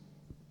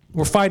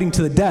 We're fighting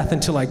to the death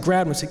until I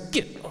grabbed them and said,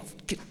 get off,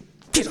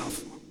 get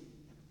off.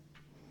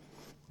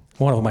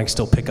 One of them I can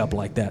still pick up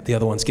like that. The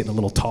other one's getting a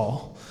little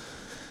tall.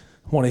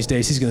 One of these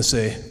days he's going to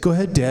say, go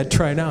ahead, Dad,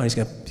 try it now. And he's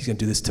going to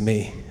do this to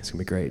me. It's going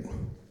to be great.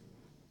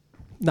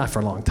 Not for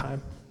a long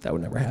time. That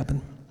would never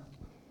happen.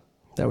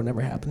 That would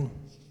never happen.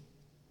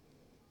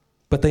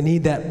 But they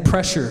need that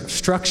pressure,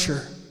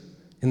 structure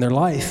in their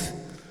life,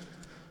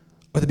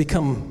 or they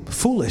become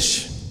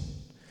foolish.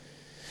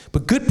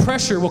 But good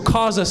pressure will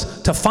cause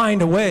us to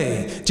find a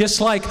way.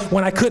 Just like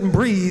when I couldn't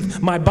breathe,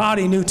 my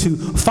body knew to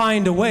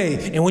find a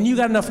way. And when you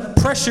got enough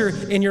pressure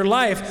in your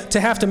life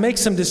to have to make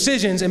some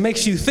decisions, it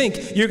makes you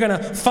think you're going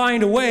to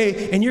find a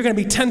way, and you're going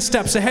to be 10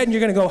 steps ahead, and you're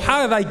going to go,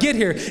 how did I get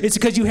here? It's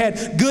because you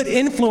had good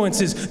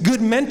influences,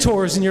 good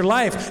mentors in your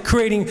life,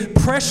 creating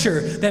pressure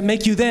that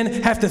make you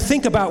then have to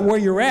think about where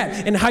you're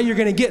at and how you're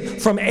going to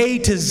get from A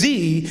to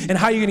Z, and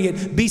how you're going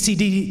to get B, C,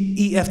 D,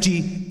 E, F,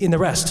 G in the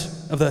rest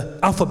of the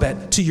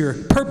alphabet to your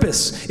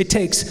purpose. It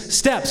takes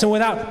steps, and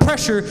without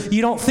pressure,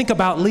 you don't think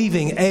about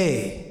leaving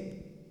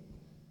A.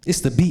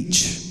 It's the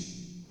beach.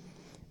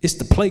 It's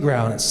the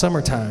playground. It's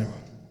summertime.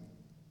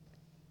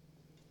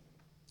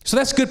 So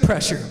that's good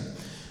pressure.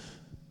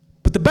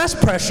 But the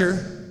best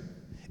pressure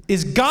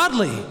is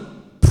godly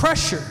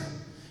pressure.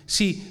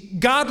 See,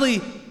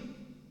 godly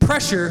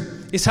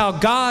pressure is how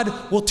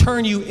God will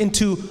turn you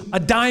into a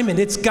diamond.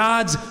 It's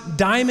God's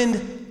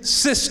diamond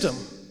system.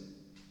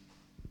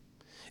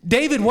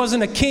 David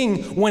wasn't a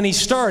king when he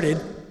started,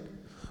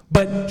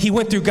 but he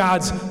went through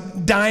God's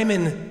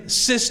diamond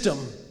system.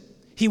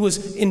 He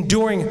was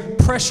enduring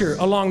pressure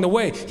along the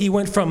way. He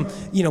went from,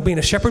 being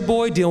a shepherd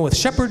boy, dealing with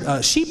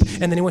sheep,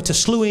 and then he went to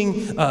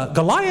slewing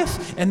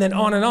Goliath, and then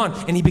on,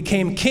 and he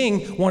became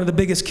king, one of the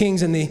biggest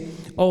kings in the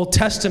Old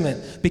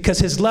Testament, because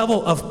his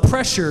level of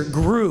pressure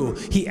grew.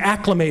 He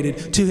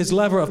acclimated to his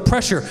level of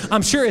pressure.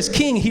 I'm sure as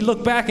king, he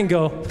looked back and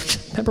go,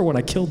 remember when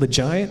I killed the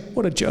giant?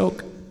 What a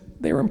joke.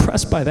 They were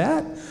impressed by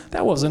that.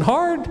 That wasn't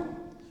hard.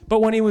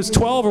 But when he was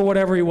 12 or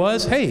whatever he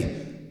was,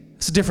 hey,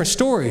 it's a different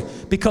story,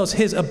 because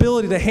his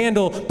ability to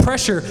handle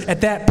pressure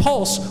at that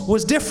pulse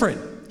was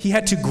different. He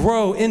had to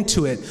grow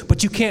into it.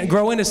 But you can't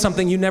grow into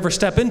something you never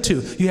step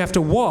into. You have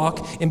to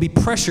walk and be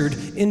pressured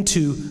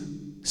into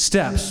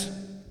steps.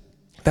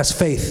 That's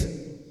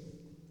faith.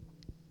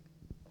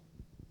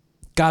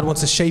 God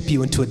wants to shape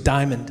you into a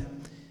diamond.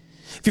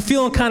 If you're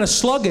feeling kind of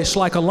sluggish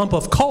like a lump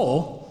of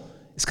coal,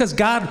 it's because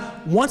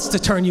God wants to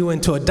turn you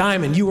into a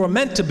diamond. You were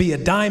meant to be a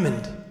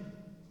diamond.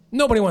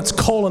 Nobody wants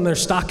coal in their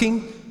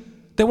stocking.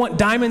 They want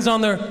diamonds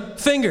on their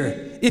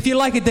finger. If you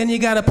like it, then you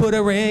got to put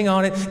a ring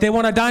on it. They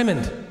want a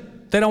diamond.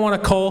 They don't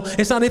want a coal.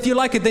 It's not if you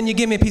like it, then you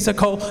give me a piece of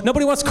coal.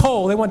 Nobody wants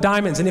coal. They want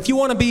diamonds. And if you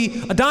want to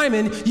be a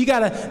diamond, you got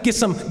to get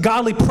some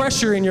godly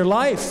pressure in your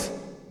life.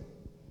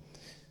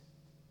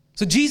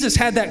 So Jesus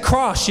had that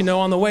cross,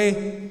 on the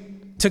way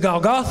to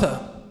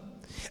Golgotha.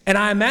 And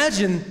I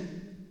imagine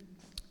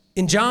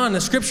in John,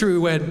 the scripture we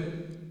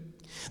read,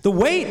 the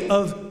weight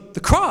of the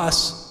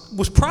cross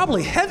was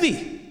probably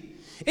heavy.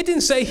 It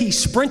didn't say he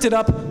sprinted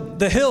up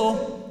the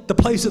hill, the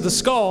place of the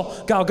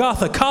skull,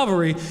 Golgotha,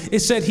 Calvary. It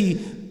said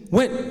he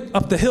went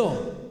up the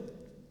hill.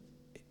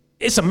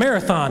 It's a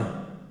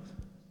marathon,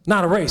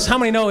 not a race. How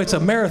many know it's a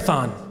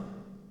marathon?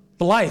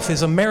 Life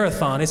is a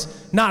marathon.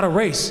 It's not a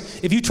race.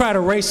 If you try to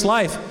race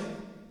life,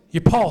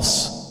 your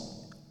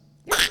pulse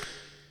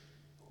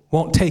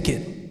won't take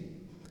it.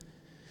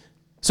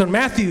 So in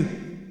Matthew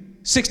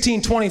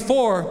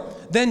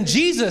 16:24, then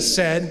Jesus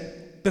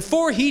said,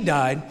 before he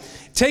died,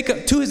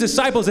 to his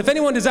disciples, if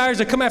anyone desires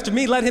to come after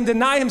me, let him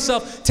deny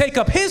himself, take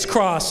up his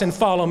cross and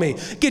follow me.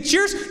 Get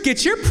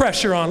your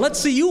pressure on. Let's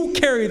see you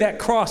carry that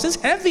cross. It's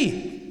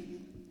heavy.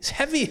 It's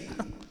heavy.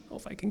 I don't know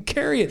if I can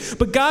carry it.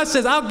 But God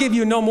says, I'll give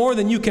you no more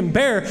than you can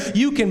bear.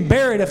 You can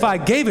bear it if I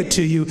gave it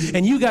to you.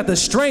 And you got the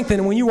strength.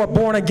 And when you are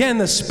born again,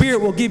 the Spirit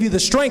will give you the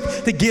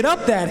strength to get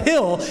up that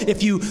hill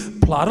if you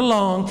plod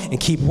along and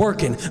keep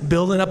working,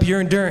 building up your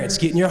endurance,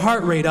 getting your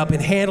heart rate up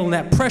and handling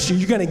that pressure.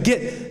 You're going to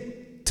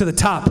get to the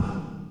top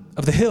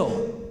of the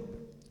hill.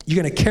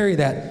 You're going to carry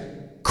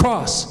that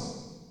cross.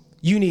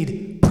 You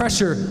need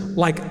pressure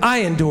like I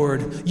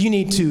endured. You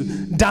need to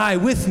die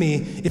with me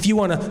if you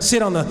want to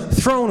sit on the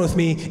throne with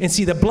me and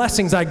see the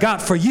blessings I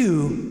got for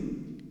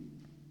you.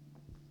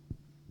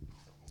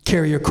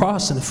 Carry your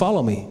cross and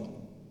follow me.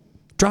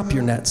 Drop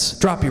your nets.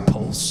 Drop your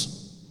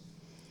poles.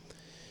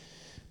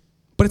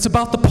 But it's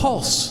about the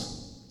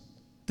pulse.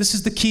 This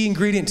is the key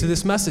ingredient to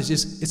this message.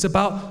 It's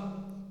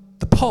about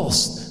the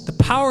pulse. The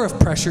power of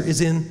pressure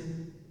is in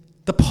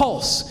the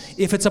pulse.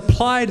 If it's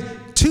applied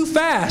too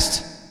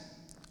fast,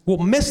 we'll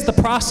miss the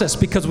process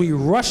because we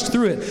rush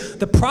through it.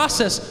 The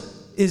process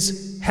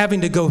is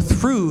having to go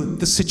through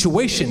the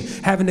situation,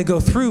 having to go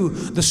through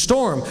the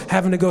storm,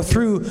 having to go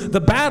through the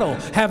battle,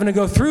 having to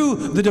go through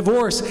the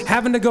divorce,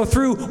 having to go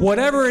through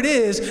whatever it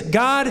is.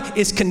 God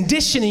is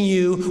conditioning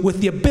you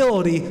with the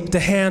ability to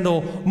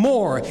handle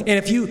more. And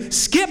if you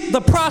skip the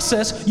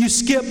process, you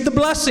skip the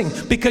blessing,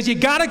 because you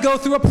got to go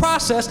through a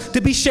process to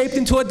be shaped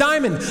into a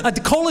diamond. A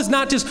coal is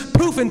not just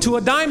poof into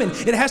a diamond.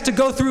 It has to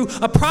go through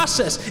a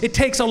process. It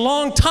takes a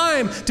long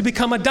time to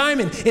become a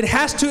diamond. It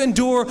has to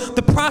endure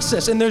the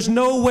process, and there's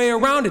no way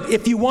around it.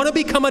 If you want to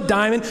become a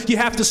diamond, you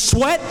have to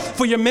sweat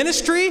for your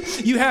ministry.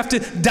 You have to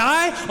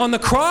die on the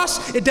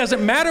cross. It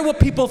doesn't matter what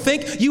people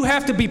think. You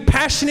have to be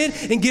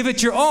passionate and give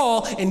it your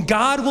all, and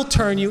God will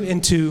turn you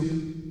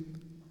into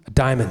a A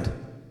diamond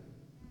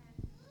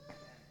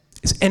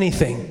is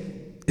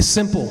anything. It's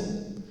simple,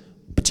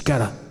 but you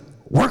gotta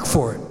work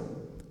for it.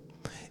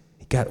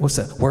 You got, what's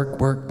that?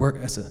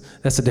 Work.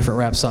 That's a different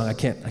rap song. I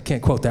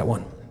can't quote that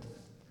one.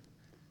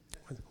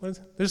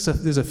 There's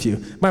a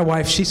few. My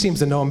wife, she seems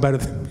to know them better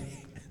than me.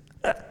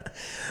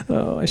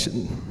 Oh, I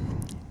shouldn't.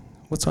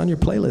 What's on your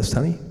playlist,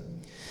 honey?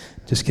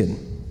 Just kidding.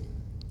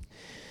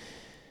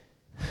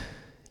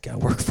 Got to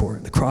work for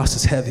it. The cross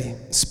is heavy.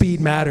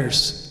 Speed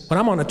matters. When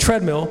I'm on a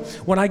treadmill,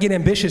 when I get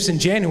ambitious in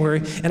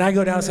January and I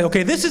go down and say,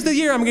 okay, this is the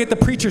year I'm going to get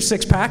the preacher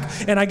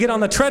six-pack, and I get on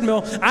the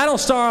treadmill, I don't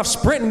start off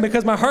sprinting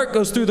because my heart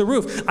goes through the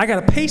roof. I got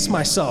to pace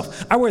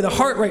myself. I wear the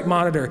heart rate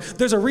monitor.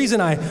 There's a reason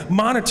I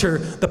monitor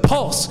the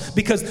pulse,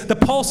 because the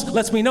pulse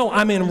lets me know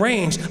I'm in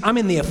range. I'm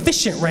in the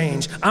efficient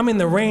range. I'm in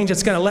the range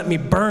that's going to let me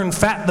burn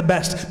fat the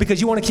best,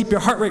 because you want to keep your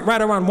heart rate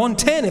right around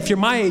 110 if you're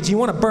my age. You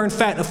want to burn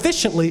fat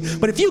efficiently.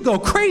 But if you go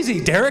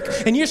crazy,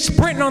 Derek, and you're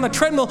sprinting on the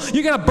treadmill,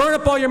 you're going to burn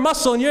up all your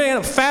muscle, and you're going to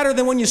end up fatter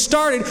than when you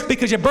started,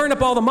 because you burned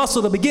up all the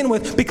muscle to begin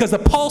with because the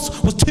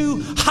pulse was too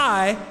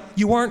high.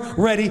 You weren't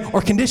ready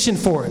or conditioned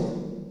for it.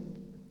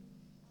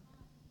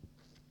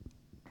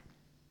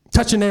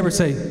 Touch your neighbor and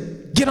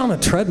say, get on a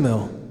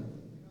treadmill.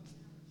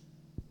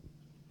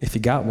 If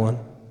you got one.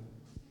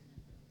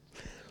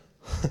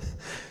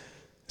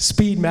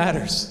 Speed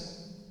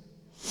matters.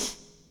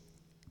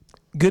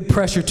 Good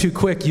pressure too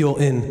quick, you'll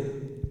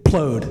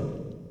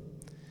implode.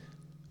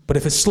 But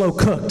if it's slow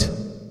cooked,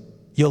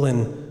 you'll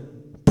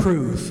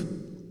improve.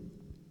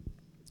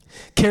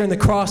 Carrying the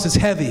cross is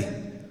heavy,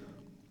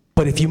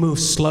 but if you move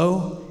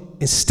slow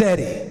and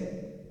steady,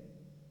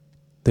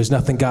 there's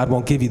nothing God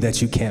won't give you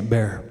that you can't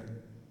bear.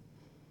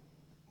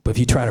 But if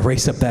you try to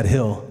race up that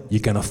hill, you're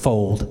going to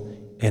fold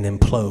and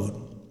implode.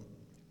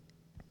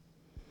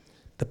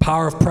 The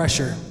power of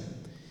pressure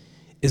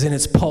is in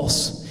its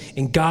pulse,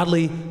 and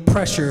godly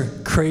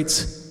pressure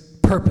creates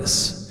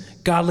purpose.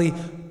 Godly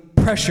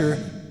pressure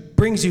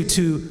brings you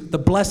to the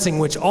blessing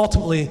which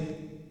ultimately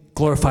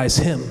glorifies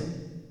Him.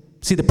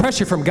 See, the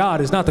pressure from God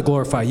is not to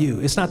glorify you.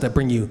 It's not to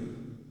bring you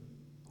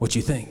what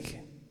you think.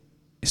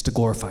 It's to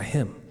glorify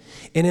Him.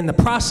 And in the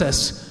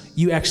process,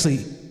 you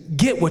actually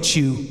get what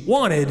you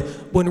wanted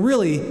when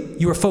really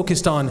you were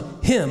focused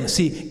on Him.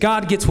 See,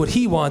 God gets what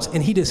He wants,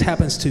 and He just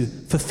happens to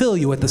fulfill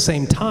you at the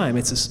same time.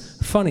 It's this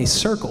funny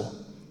circle.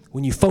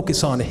 When you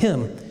focus on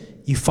Him,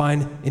 you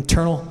find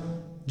internal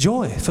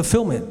joy,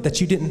 fulfillment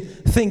that you didn't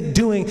think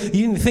doing,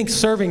 you didn't think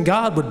serving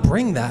God would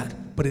bring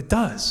that, but it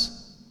does.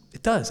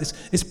 It does.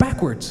 It's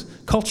backwards.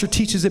 Culture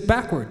teaches it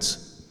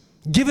backwards.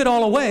 Give it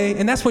all away,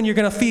 and that's when you're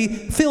going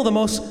to feel the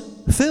most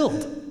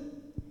filled.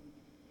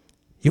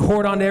 You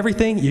hoard onto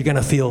everything, you're going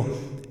to feel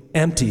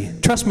empty.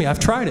 Trust me, I've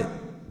tried it.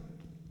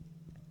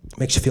 It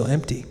makes you feel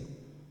empty.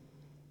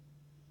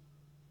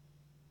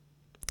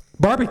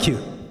 Barbecue.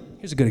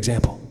 Here's a good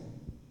example.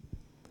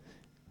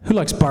 Who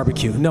likes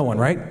barbecue? No one,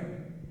 right?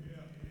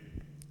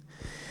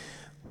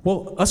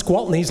 Well, us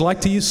Gwaltneys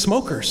like to use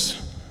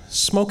smokers.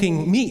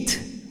 Smoking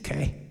meat,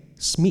 okay?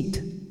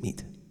 Meat.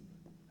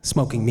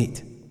 Smoking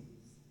meat.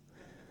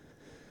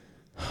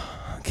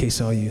 In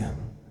case all you,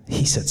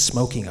 he said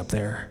smoking up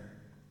there.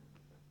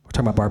 We're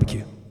talking about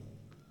barbecue.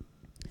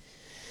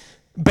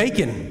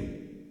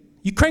 Bacon.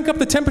 You crank up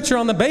the temperature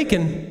on the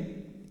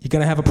bacon, you're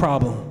going to have a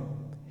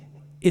problem.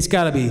 It's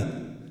got to be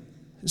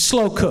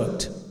slow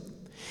cooked.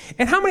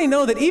 And how many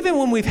know that even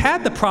when we've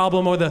had the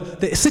problem or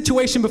the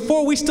situation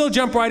before, we still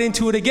jump right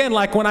into it again,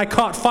 like when I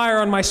caught fire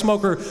on my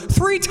smoker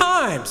 3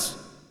 times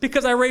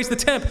because I raised the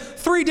temp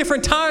 3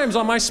 different times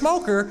on my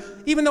smoker,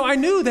 even though I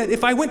knew that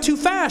if I went too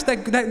fast,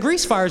 that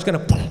grease fire is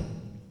going to...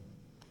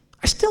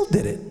 I still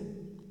did it.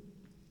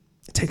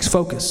 It takes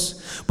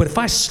focus. But if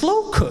I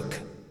slow cook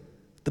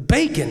the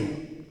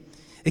bacon,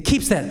 it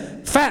keeps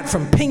that fat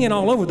from pinging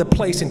all over the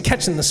place and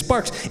catching the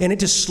sparks, and it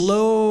just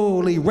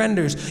slowly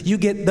renders. You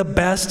get the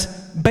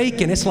best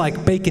bacon. It's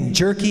like bacon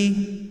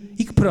jerky.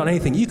 You could put it on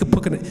anything. You could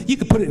put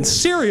it in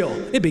cereal.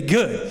 It'd be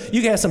good.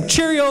 You could have some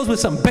Cheerios with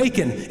some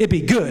bacon. It'd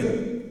be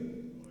good.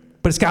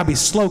 But it's got to be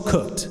slow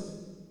cooked.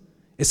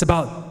 It's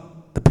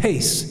about the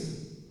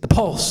pace, the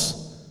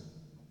pulse.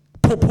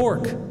 Pulled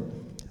pork,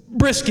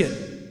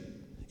 brisket.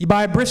 You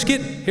buy a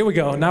brisket, here we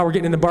go, now we're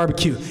getting into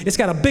barbecue. It's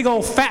got a big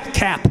old fat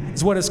cap,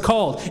 is what it's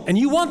called. And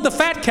you want the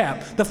fat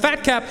cap. The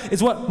fat cap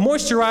is what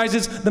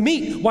moisturizes the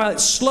meat while it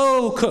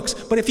slow cooks.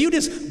 But if you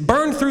just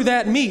burn through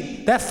that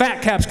meat, that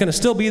fat cap's gonna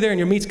still be there, and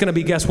your meat's gonna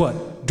be, guess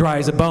what? Dry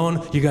as a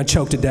bone. You're gonna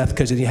choke to death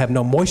because you have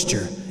no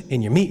moisture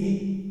in your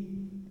meat.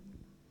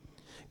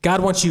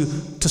 God wants you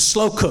to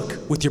slow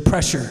cook with your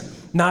pressure,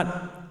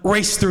 not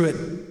race through it,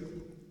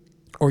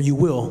 or you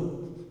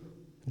will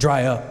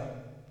dry up.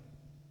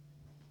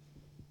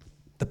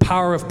 The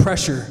power of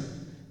pressure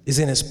is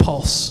in its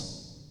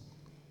pulse.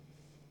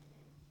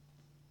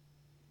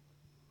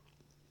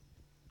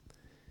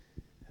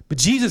 But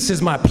Jesus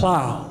is my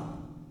plow.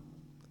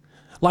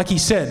 Like he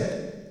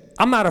said,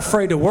 I'm not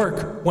afraid to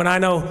work when I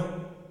know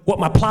what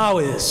my plow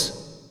is.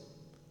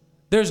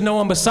 There's no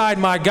one beside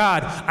my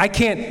God. I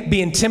can't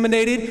be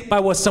intimidated by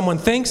what someone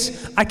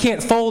thinks. I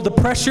can't fold the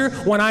pressure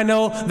when I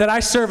know that I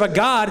serve a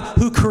God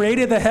who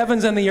created the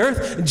heavens and the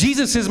earth.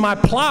 Jesus is my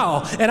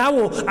plow, and I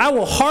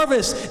will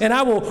harvest and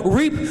I will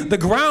reap the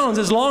grounds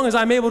as long as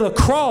I'm able to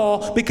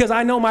crawl, because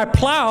I know my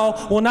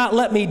plow will not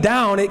let me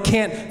down. It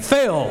can't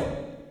fail.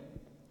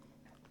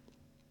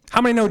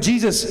 How many know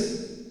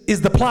Jesus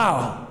is the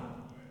plow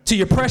to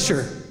your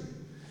pressure?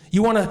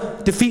 You want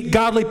to defeat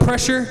godly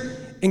pressure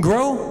and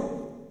grow?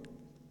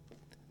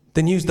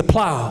 Then use the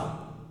plow,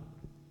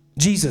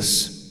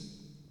 Jesus.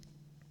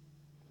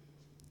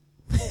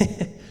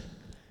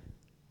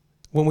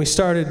 When we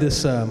started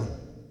this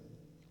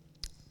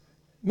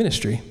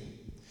ministry,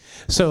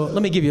 so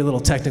let me give you a little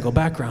technical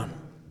background.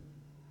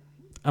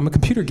 I'm a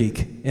computer geek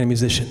and a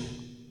musician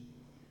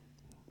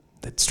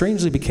that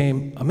strangely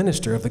became a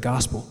minister of the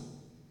gospel.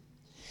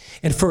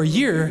 And for a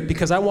year,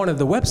 because I wanted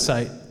the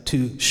website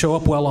to show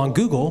up well on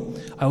Google,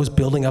 I was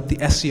building up the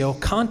SEO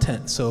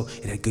content. So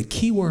it had good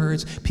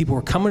keywords. People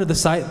were coming to the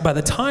site. By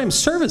the time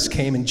service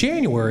came in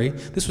January,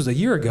 this was a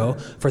year ago,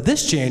 for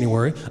this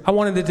January, I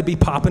wanted it to be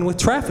popping with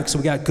traffic. So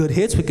we got good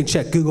hits. We can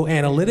check Google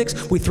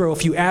Analytics. We throw a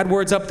few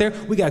AdWords up there.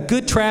 We got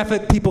good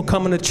traffic, people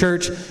coming to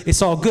church.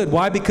 It's all good.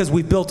 Why? Because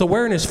we've built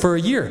awareness for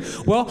a year.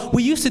 Well,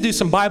 we used to do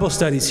some Bible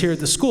studies here at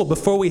the school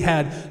before we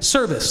had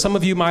service. Some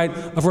of you might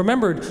have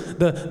remembered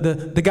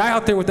the guy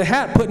out there with the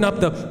hat putting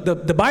up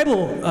the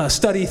Bible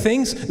study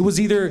things. It was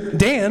either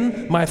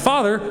Dan, my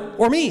father,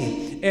 or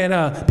me. And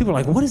people are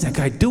like, what is that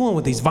guy doing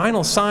with these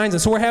vinyl signs?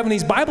 And so we're having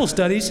these Bible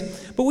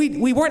studies, but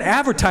we weren't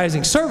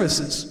advertising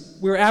services.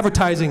 We were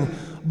advertising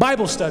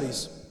Bible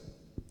studies.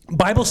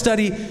 Bible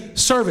study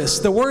service.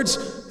 The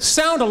words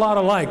sound a lot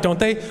alike, don't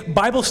they?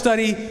 Bible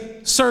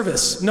study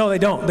service. No, they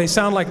don't. They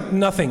sound like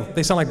nothing.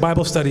 They sound like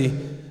Bible study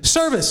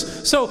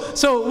service.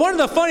 So one of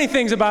the funny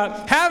things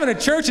about having a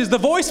church is the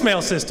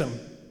voicemail system.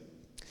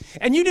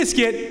 And you just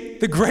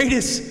get the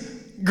greatest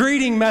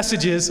greeting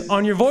messages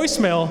on your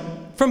voicemail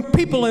from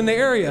people in the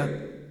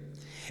area.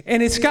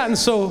 And it's gotten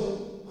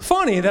so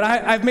funny that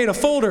I've made a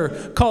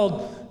folder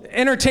called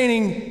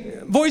Entertaining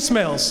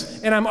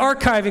Voicemails, and I'm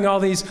archiving all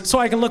these so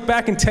I can look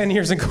back in 10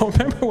 years and go,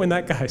 remember when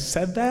that guy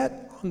said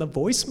that on the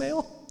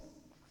voicemail?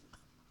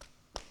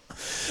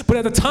 But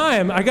at the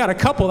time, I got a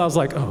couple that I was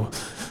like, oh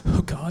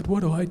God,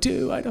 what do I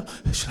do?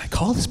 Should I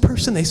call this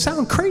person? They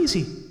sound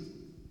crazy.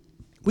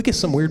 We get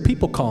some weird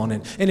people calling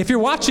in. And if you're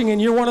watching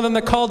and you're one of them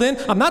that called in,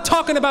 I'm not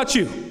talking about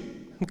you,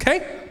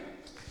 okay?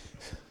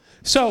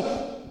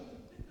 So,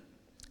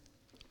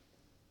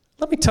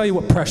 let me tell you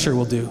what pressure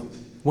will do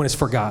when it's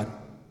for God.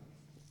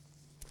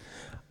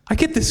 I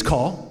get this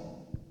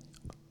call.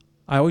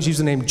 I always use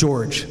the name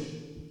George.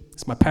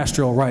 It's my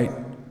pastoral right.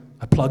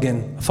 I plug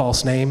in a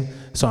false name,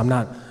 so I'm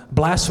not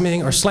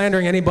blaspheming or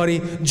slandering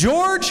anybody.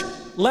 George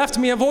left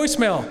me a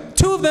voicemail,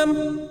 2 of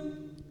them.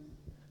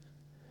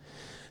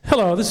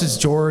 Hello, this is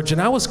George,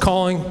 and I was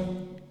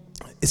calling.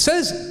 It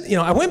says,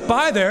 I went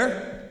by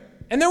there,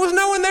 and there was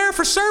no one there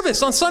for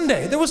service on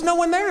Sunday. There was no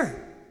one there.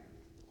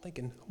 I'm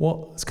thinking,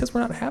 well, it's because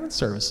we're not having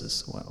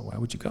services. Why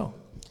would you go?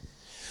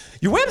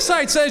 Your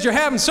website says you're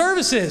having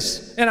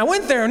services, and I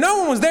went there, and no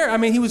one was there. I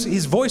mean,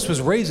 his voice was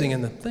raising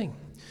in the thing.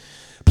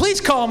 Please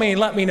call me and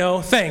let me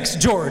know. Thanks,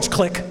 George.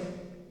 Click.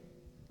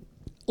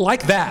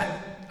 Like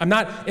that. I'm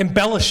not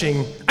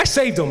embellishing. I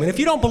saved them, and if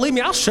you don't believe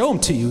me, I'll show them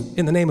to you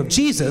in the name of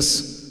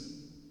Jesus.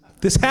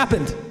 This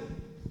happened.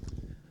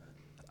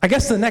 I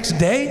guess the next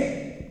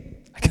day,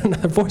 I got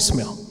another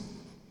voicemail.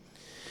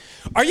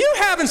 Are you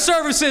having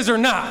services or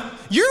not?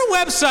 Your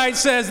website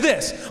says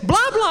this,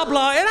 blah, blah,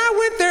 blah, and I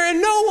went there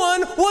and no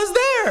one was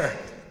there.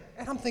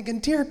 And I'm thinking,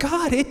 dear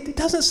God, it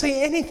doesn't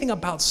say anything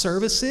about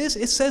services.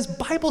 It says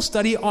Bible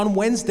study on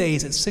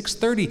Wednesdays at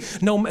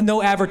 6:30.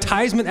 No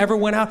advertisement ever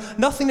went out.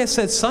 Nothing that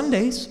said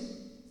Sundays.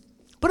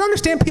 But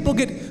understand, people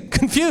get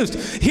confused.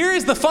 Here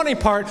is the funny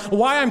part,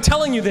 why I'm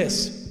telling you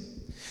this.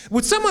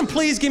 Would someone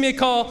please give me a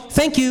call?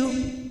 Thank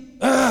you.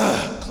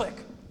 Click.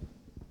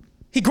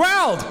 He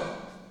growled.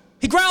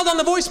 He growled on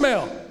the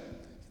voicemail.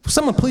 Will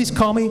someone please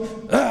call me?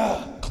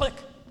 Click.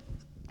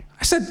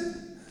 I said,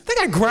 that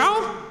guy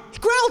growled? He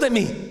growled at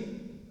me.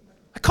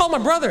 I called my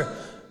brother.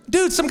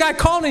 Dude, some guy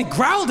called and he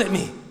growled at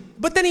me.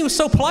 But then he was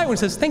so polite when he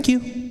says, thank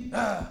you.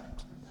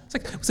 It's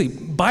like, was he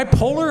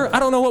bipolar? I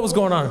don't know what was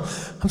going on.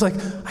 I was like,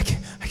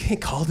 I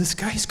can't call this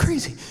guy. He's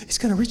crazy. He's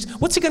going to reach.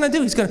 What's he going to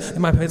do? He's going to,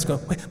 my mind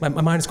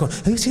is going,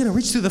 is he going to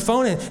reach through the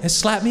phone and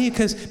slap me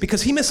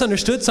because he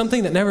misunderstood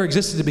something that never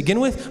existed to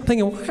begin with? I'm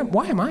thinking,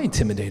 why am I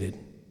intimidated?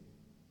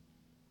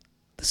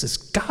 This is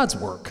God's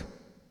work.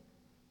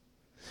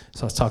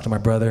 So I was talking to my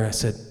brother. I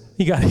said,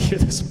 you got to hear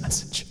this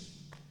message.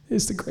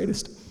 It's the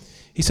greatest.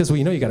 He says, well,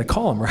 you got to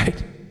call him,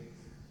 right?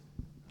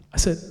 I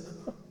said,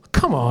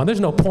 come on, there's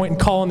no point in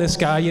calling this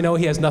guy.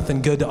 He has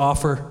nothing good to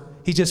offer.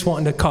 He's just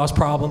wanting to cause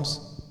problems.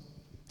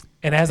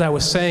 And as I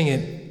was saying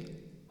it,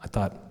 I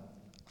thought,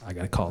 I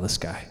got to call this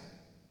guy.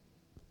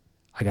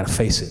 I got to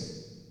face it.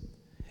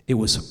 It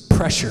was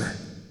pressure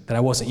that I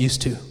wasn't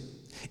used to,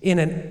 in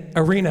an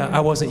arena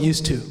I wasn't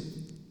used to.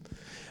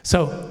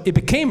 So it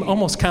became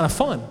almost kind of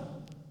fun.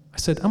 I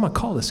said, I'm going to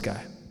call this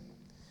guy.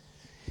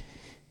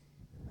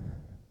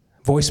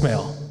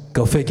 Voicemail,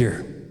 go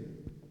figure.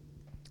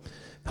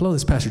 Hello,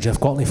 this is Pastor Jeff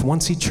Gwaltney from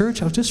One Seat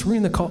Church. I was just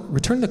returning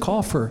the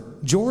call for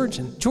George.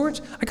 And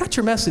George, I got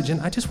your message, and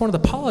I just wanted to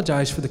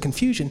apologize for the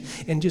confusion.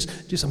 And just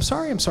I'm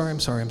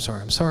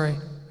sorry.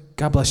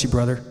 God bless you,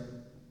 brother.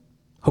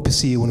 Hope to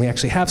see you when we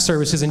actually have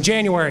services in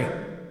January.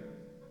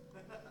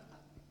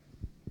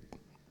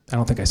 I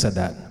don't think I said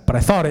that, but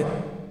I thought it.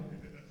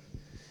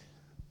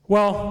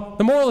 Well,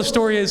 the moral of the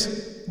story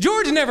is,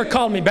 George never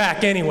called me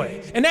back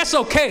anyway. And that's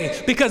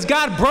okay, because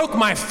God broke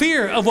my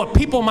fear of what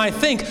people might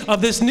think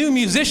of this new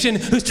musician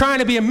who's trying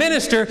to be a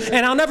minister,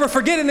 and I'll never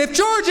forget it. And if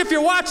George, if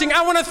you're watching,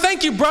 I want to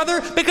thank you,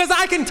 brother, because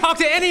I can talk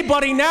to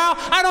anybody now.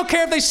 I don't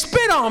care if they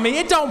spit on me.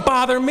 It don't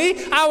bother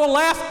me. I will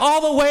laugh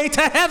all the way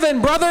to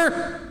heaven,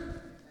 brother.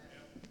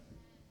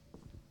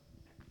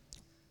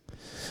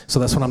 So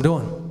that's what I'm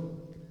doing.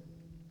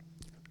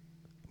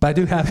 But I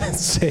do have it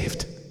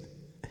saved.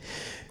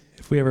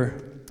 If we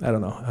ever, I don't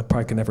know, I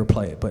probably can never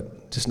play it,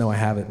 but just know I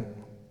have it.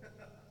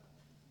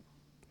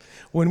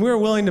 When we're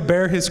willing to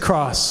bear his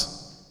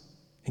cross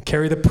and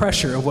carry the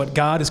pressure of what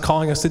God is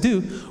calling us to do,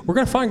 we're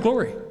going to find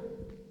glory.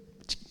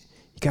 You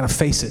got to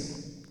face it.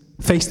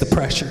 Face the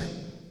pressure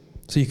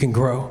so you can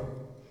grow.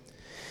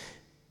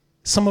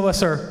 Some of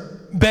us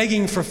are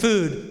begging for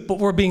food, but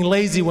we're being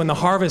lazy when the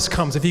harvest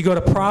comes. If you go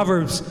to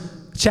Proverbs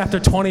chapter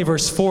 20,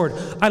 verse 4,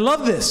 I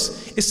love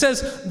this. It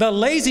says, the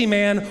lazy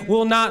man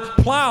will not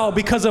plow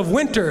because of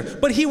winter,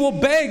 but he will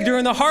beg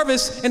during the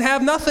harvest and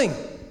have nothing.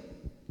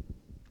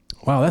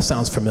 Wow, that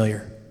sounds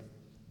familiar.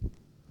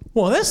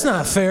 Well, that's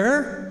not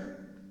fair.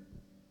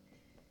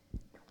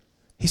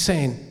 He's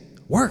saying,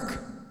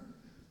 work,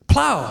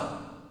 plow,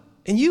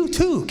 and you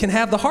too can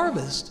have the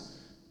harvest.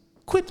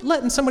 Quit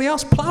letting somebody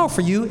else plow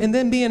for you and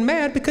then being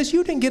mad because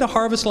you didn't get a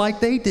harvest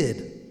like they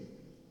did.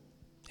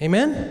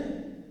 Amen?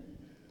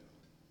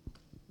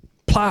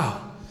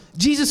 Plow.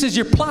 Jesus is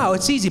your plow.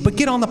 It's easy, but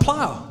get on the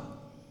plow.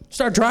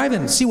 Start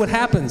driving, see what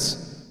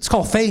happens. It's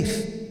called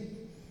faith.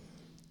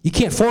 You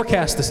can't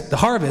forecast the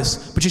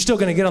harvest, but you're still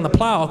going to get on the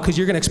plow because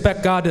you're going to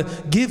expect God to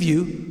give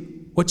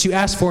you what you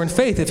ask for in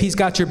faith. If he's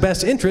got your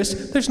best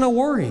interest, there's no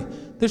worry.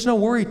 There's no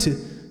worry to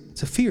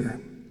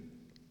fear.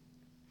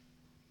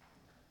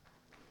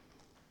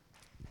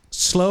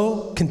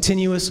 Slow,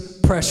 continuous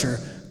pressure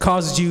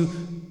causes you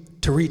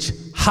to reach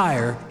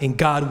higher, and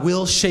God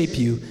will shape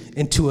you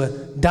into a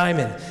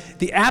diamond.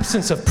 The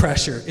absence of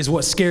pressure is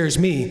what scares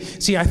me.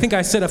 See, I think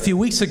I said a few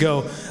weeks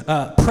ago,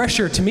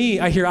 pressure to me,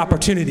 I hear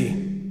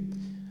opportunity.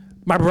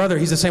 My brother,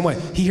 he's the same way.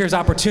 He hears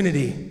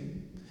opportunity.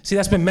 See,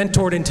 that's been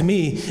mentored into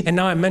me, and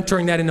now I'm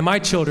mentoring that into my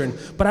children.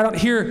 But I don't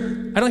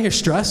hear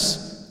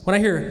stress. When I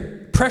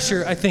hear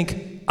pressure, I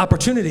think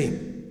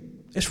opportunity.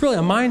 It's really a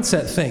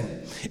mindset thing.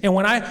 And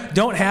when I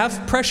don't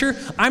have pressure,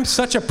 I'm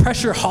such a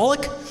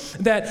pressure-holic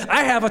that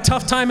I have a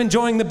tough time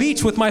enjoying the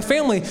beach with my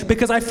family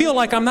because I feel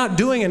like I'm not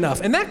doing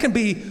enough. And that can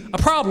be a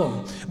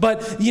problem.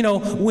 But, you know,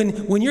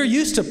 when you're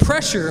used to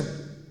pressure,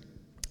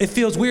 it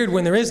feels weird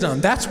when there is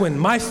none. That's when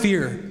my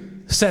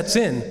fear sets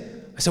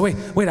in. I say,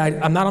 wait,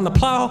 I'm not on the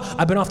plow.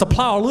 I've been off the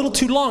plow a little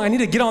too long. I need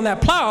to get on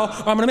that plow or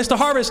I'm going to miss the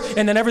harvest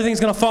and then everything's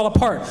going to fall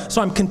apart.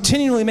 So I'm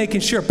continually making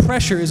sure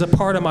pressure is a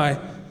part of my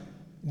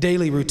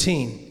daily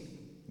routine.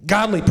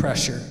 Godly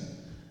pressure,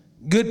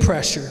 good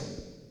pressure.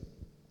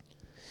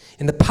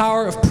 And the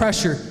power of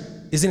pressure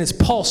is in its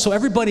pulse, so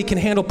everybody can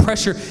handle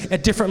pressure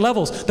at different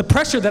levels. The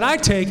pressure that I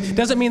take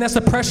doesn't mean that's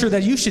the pressure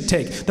that you should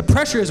take. The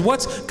pressure is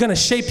what's going to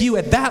shape you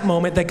at that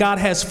moment that God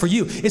has for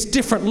you. It's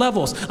different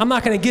levels. I'm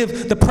not going to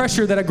give the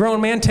pressure that a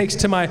grown man takes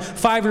to my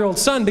 5-year-old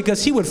son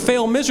because he would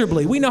fail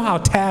miserably. We know how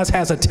Taz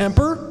has a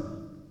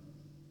temper.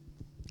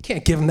 You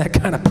can't give him that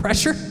kind of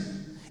pressure.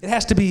 It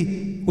has to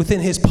be within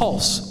his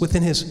pulse,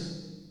 within his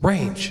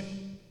range.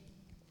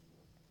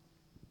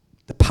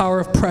 The power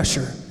of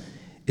pressure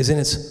is in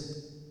its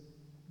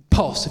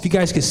pulse. If you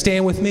guys could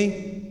stand with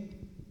me.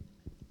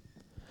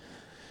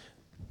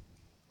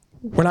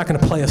 We're not going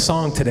to play a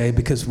song today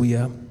because we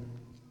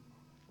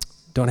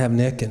don't have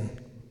Nick,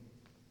 and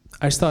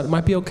I just thought it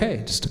might be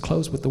okay just to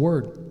close with the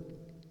word.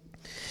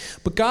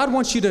 But God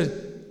wants you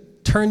to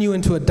turn you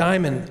into a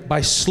diamond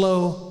by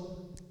slow,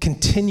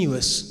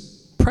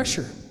 continuous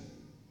pressure.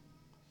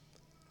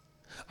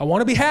 I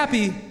want to be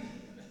happy,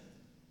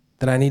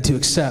 then I need to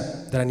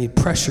accept that I need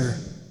pressure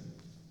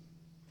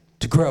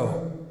to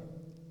grow.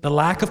 The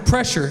lack of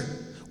pressure,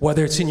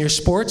 whether it's in your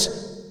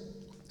sports,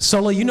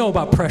 Solo, you know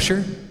about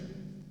pressure.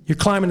 You're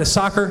climbing the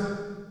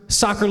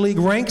soccer league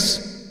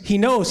ranks. He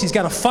knows he's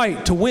got to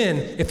fight to win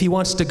if he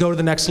wants to go to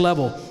the next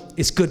level.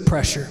 It's good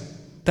pressure.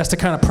 That's the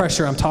kind of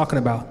pressure I'm talking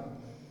about.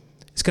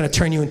 It's going to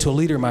turn you into a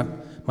leader,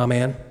 my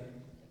man.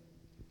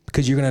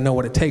 Because you're going to know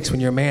what it takes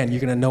when you're a man.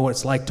 You're going to know what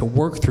it's like to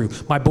work through.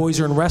 My boys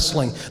are in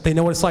wrestling. They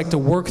know what it's like to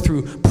work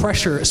through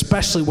pressure,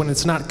 especially when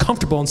it's not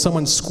comfortable and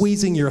someone's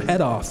squeezing your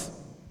head off.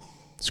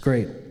 It's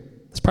great.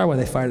 That's probably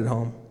why they fight at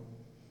home.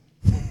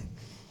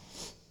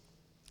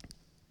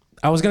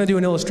 I was going to do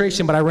an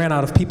illustration, but I ran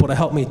out of people to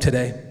help me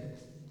today.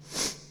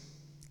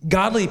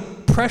 Godly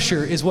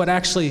pressure is what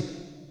actually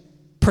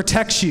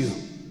protects you.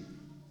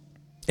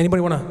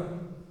 Anybody want to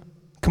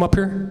come up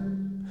here?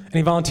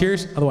 Any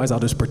volunteers? Otherwise, I'll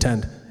just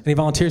pretend. Any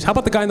volunteers? How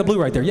about the guy in the blue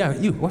right there? Yeah,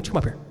 you. Why don't you come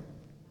up here?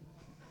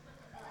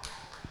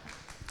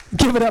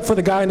 Give it up for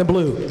the guy in the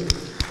blue.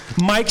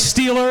 Mike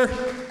Steeler.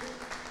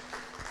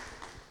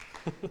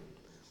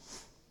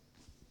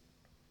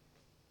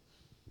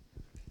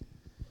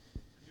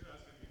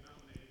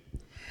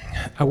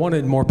 I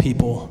wanted more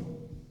people,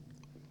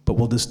 but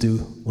we'll do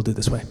it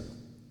this way.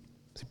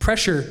 See,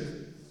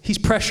 pressure, he's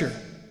pressure.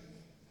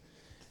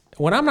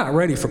 When I'm not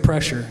ready for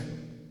pressure,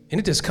 and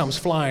it just comes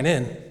flying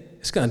in,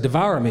 it's going to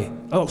devour me.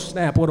 Oh,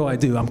 snap, what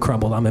do? I'm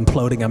crumbled, I'm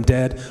imploding, I'm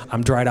dead,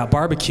 I'm dried out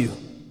barbecue.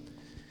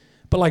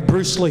 But like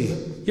Bruce Lee,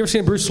 you ever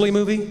seen a Bruce Lee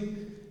movie?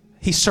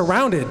 He's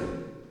surrounded.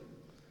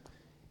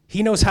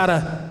 He knows how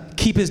to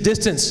keep his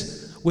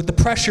distance with the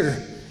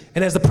pressure.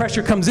 And as the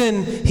pressure comes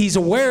in, he's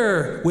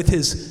aware with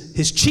his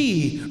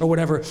chi or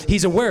whatever.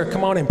 He's aware,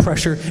 come on in,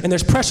 pressure. And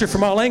there's pressure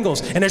from all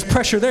angles. And there's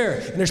pressure there.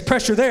 And there's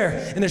pressure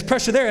there. And there's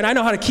pressure there. And I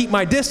know how to keep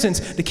my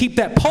distance to keep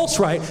that pulse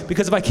right.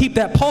 Because if I keep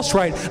that pulse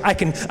right, I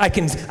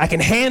can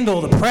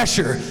handle the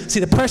pressure. See,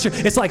 the pressure,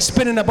 it's like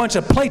spinning a bunch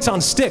of plates on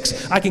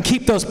sticks. I can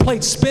keep those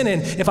plates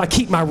spinning if I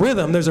keep my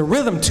rhythm. There's a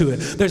rhythm to it.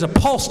 There's a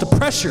pulse to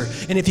pressure.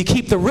 And if you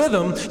keep the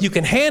rhythm, you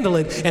can handle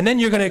it. And then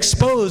you're going to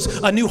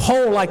expose a new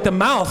hole like the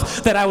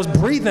mouth that I was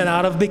breathing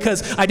out of,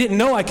 because I didn't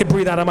know I could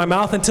breathe out of my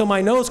mouth until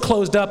my nose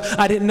closed up.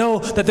 I didn't know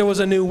that there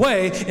was a new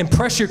way, and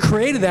pressure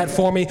created that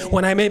for me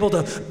when I'm able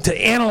to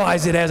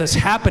analyze it as it's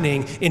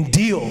happening and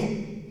deal.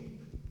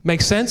 Make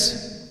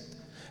sense?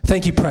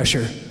 Thank you,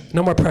 pressure.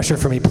 No more pressure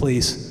for me,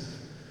 please.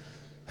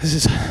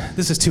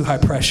 This is too high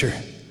pressure.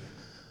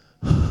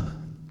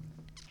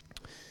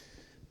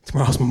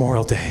 Tomorrow's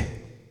Memorial Day.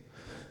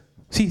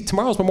 See,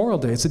 tomorrow's Memorial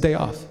Day. It's a day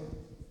off.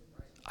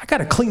 I got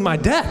to clean my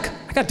deck.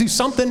 I got to do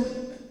something.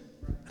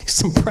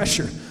 Some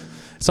pressure.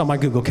 It's on my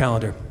Google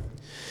Calendar.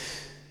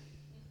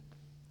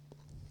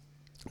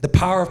 The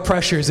power of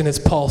pressure is in its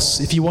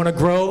pulse. If you want to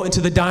grow into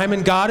the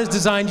diamond God has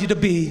designed you to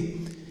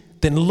be,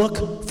 then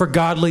look for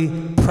godly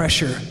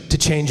pressure to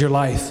change your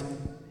life.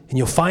 And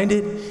you'll find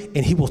it,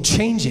 and he will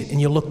change it. And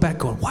you'll look back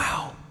going,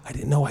 wow, I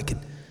didn't know I could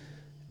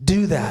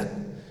do that.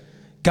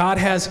 God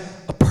has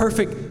a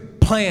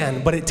perfect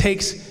plan, but it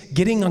takes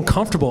getting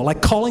uncomfortable,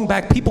 like calling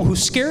back people who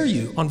scare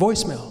you on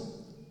voicemail.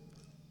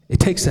 It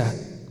takes that.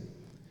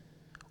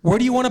 Where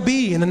do you want to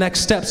be in the next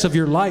steps of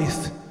your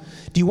life?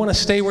 Do you want to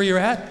stay where you're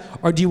at,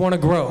 or do you want to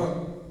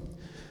grow?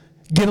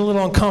 Get a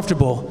little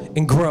uncomfortable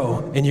and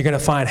grow, and you're going to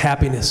find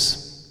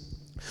happiness.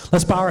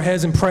 Let's bow our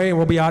heads and pray, and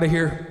we'll be out of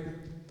here.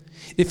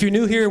 If you're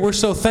new here, we're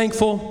so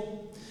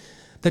thankful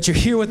that you're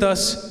here with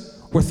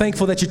us. We're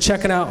thankful that you're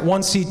checking out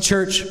One Seed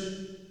Church.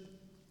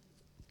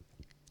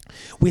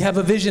 We have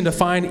a vision to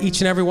find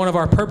each and every one of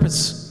our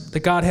purpose that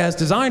God has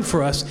designed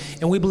for us,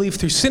 and we believe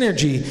through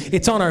synergy.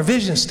 It's on our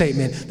vision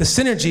statement. The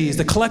synergy is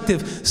the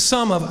collective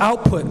sum of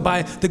output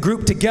by the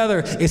group together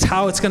is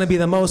how it's going to be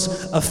the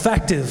most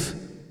effective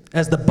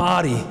as the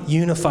body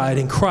unified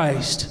in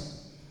Christ.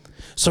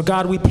 So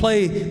God, we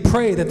pray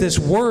that this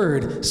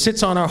word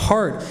sits on our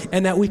heart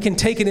and that we can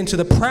take it into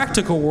the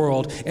practical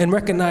world and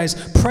recognize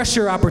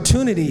pressure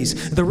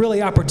opportunities, the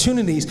really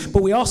opportunities.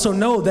 But we also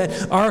know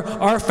that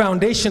our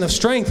foundation of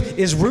strength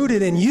is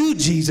rooted in you,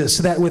 Jesus,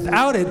 so that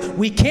without it,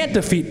 we can't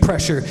defeat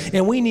pressure,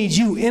 and we need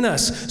you in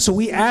us. So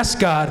we ask,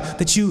 God,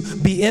 that you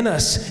be in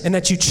us and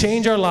that you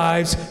change our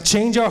lives,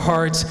 change our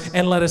hearts,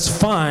 and let us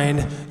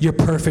find your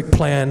perfect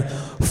plan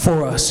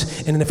for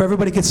us. And if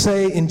everybody could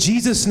say, in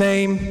Jesus'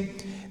 name,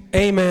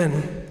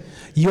 amen.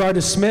 You are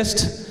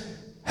dismissed.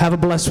 Have a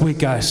blessed week,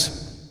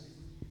 guys.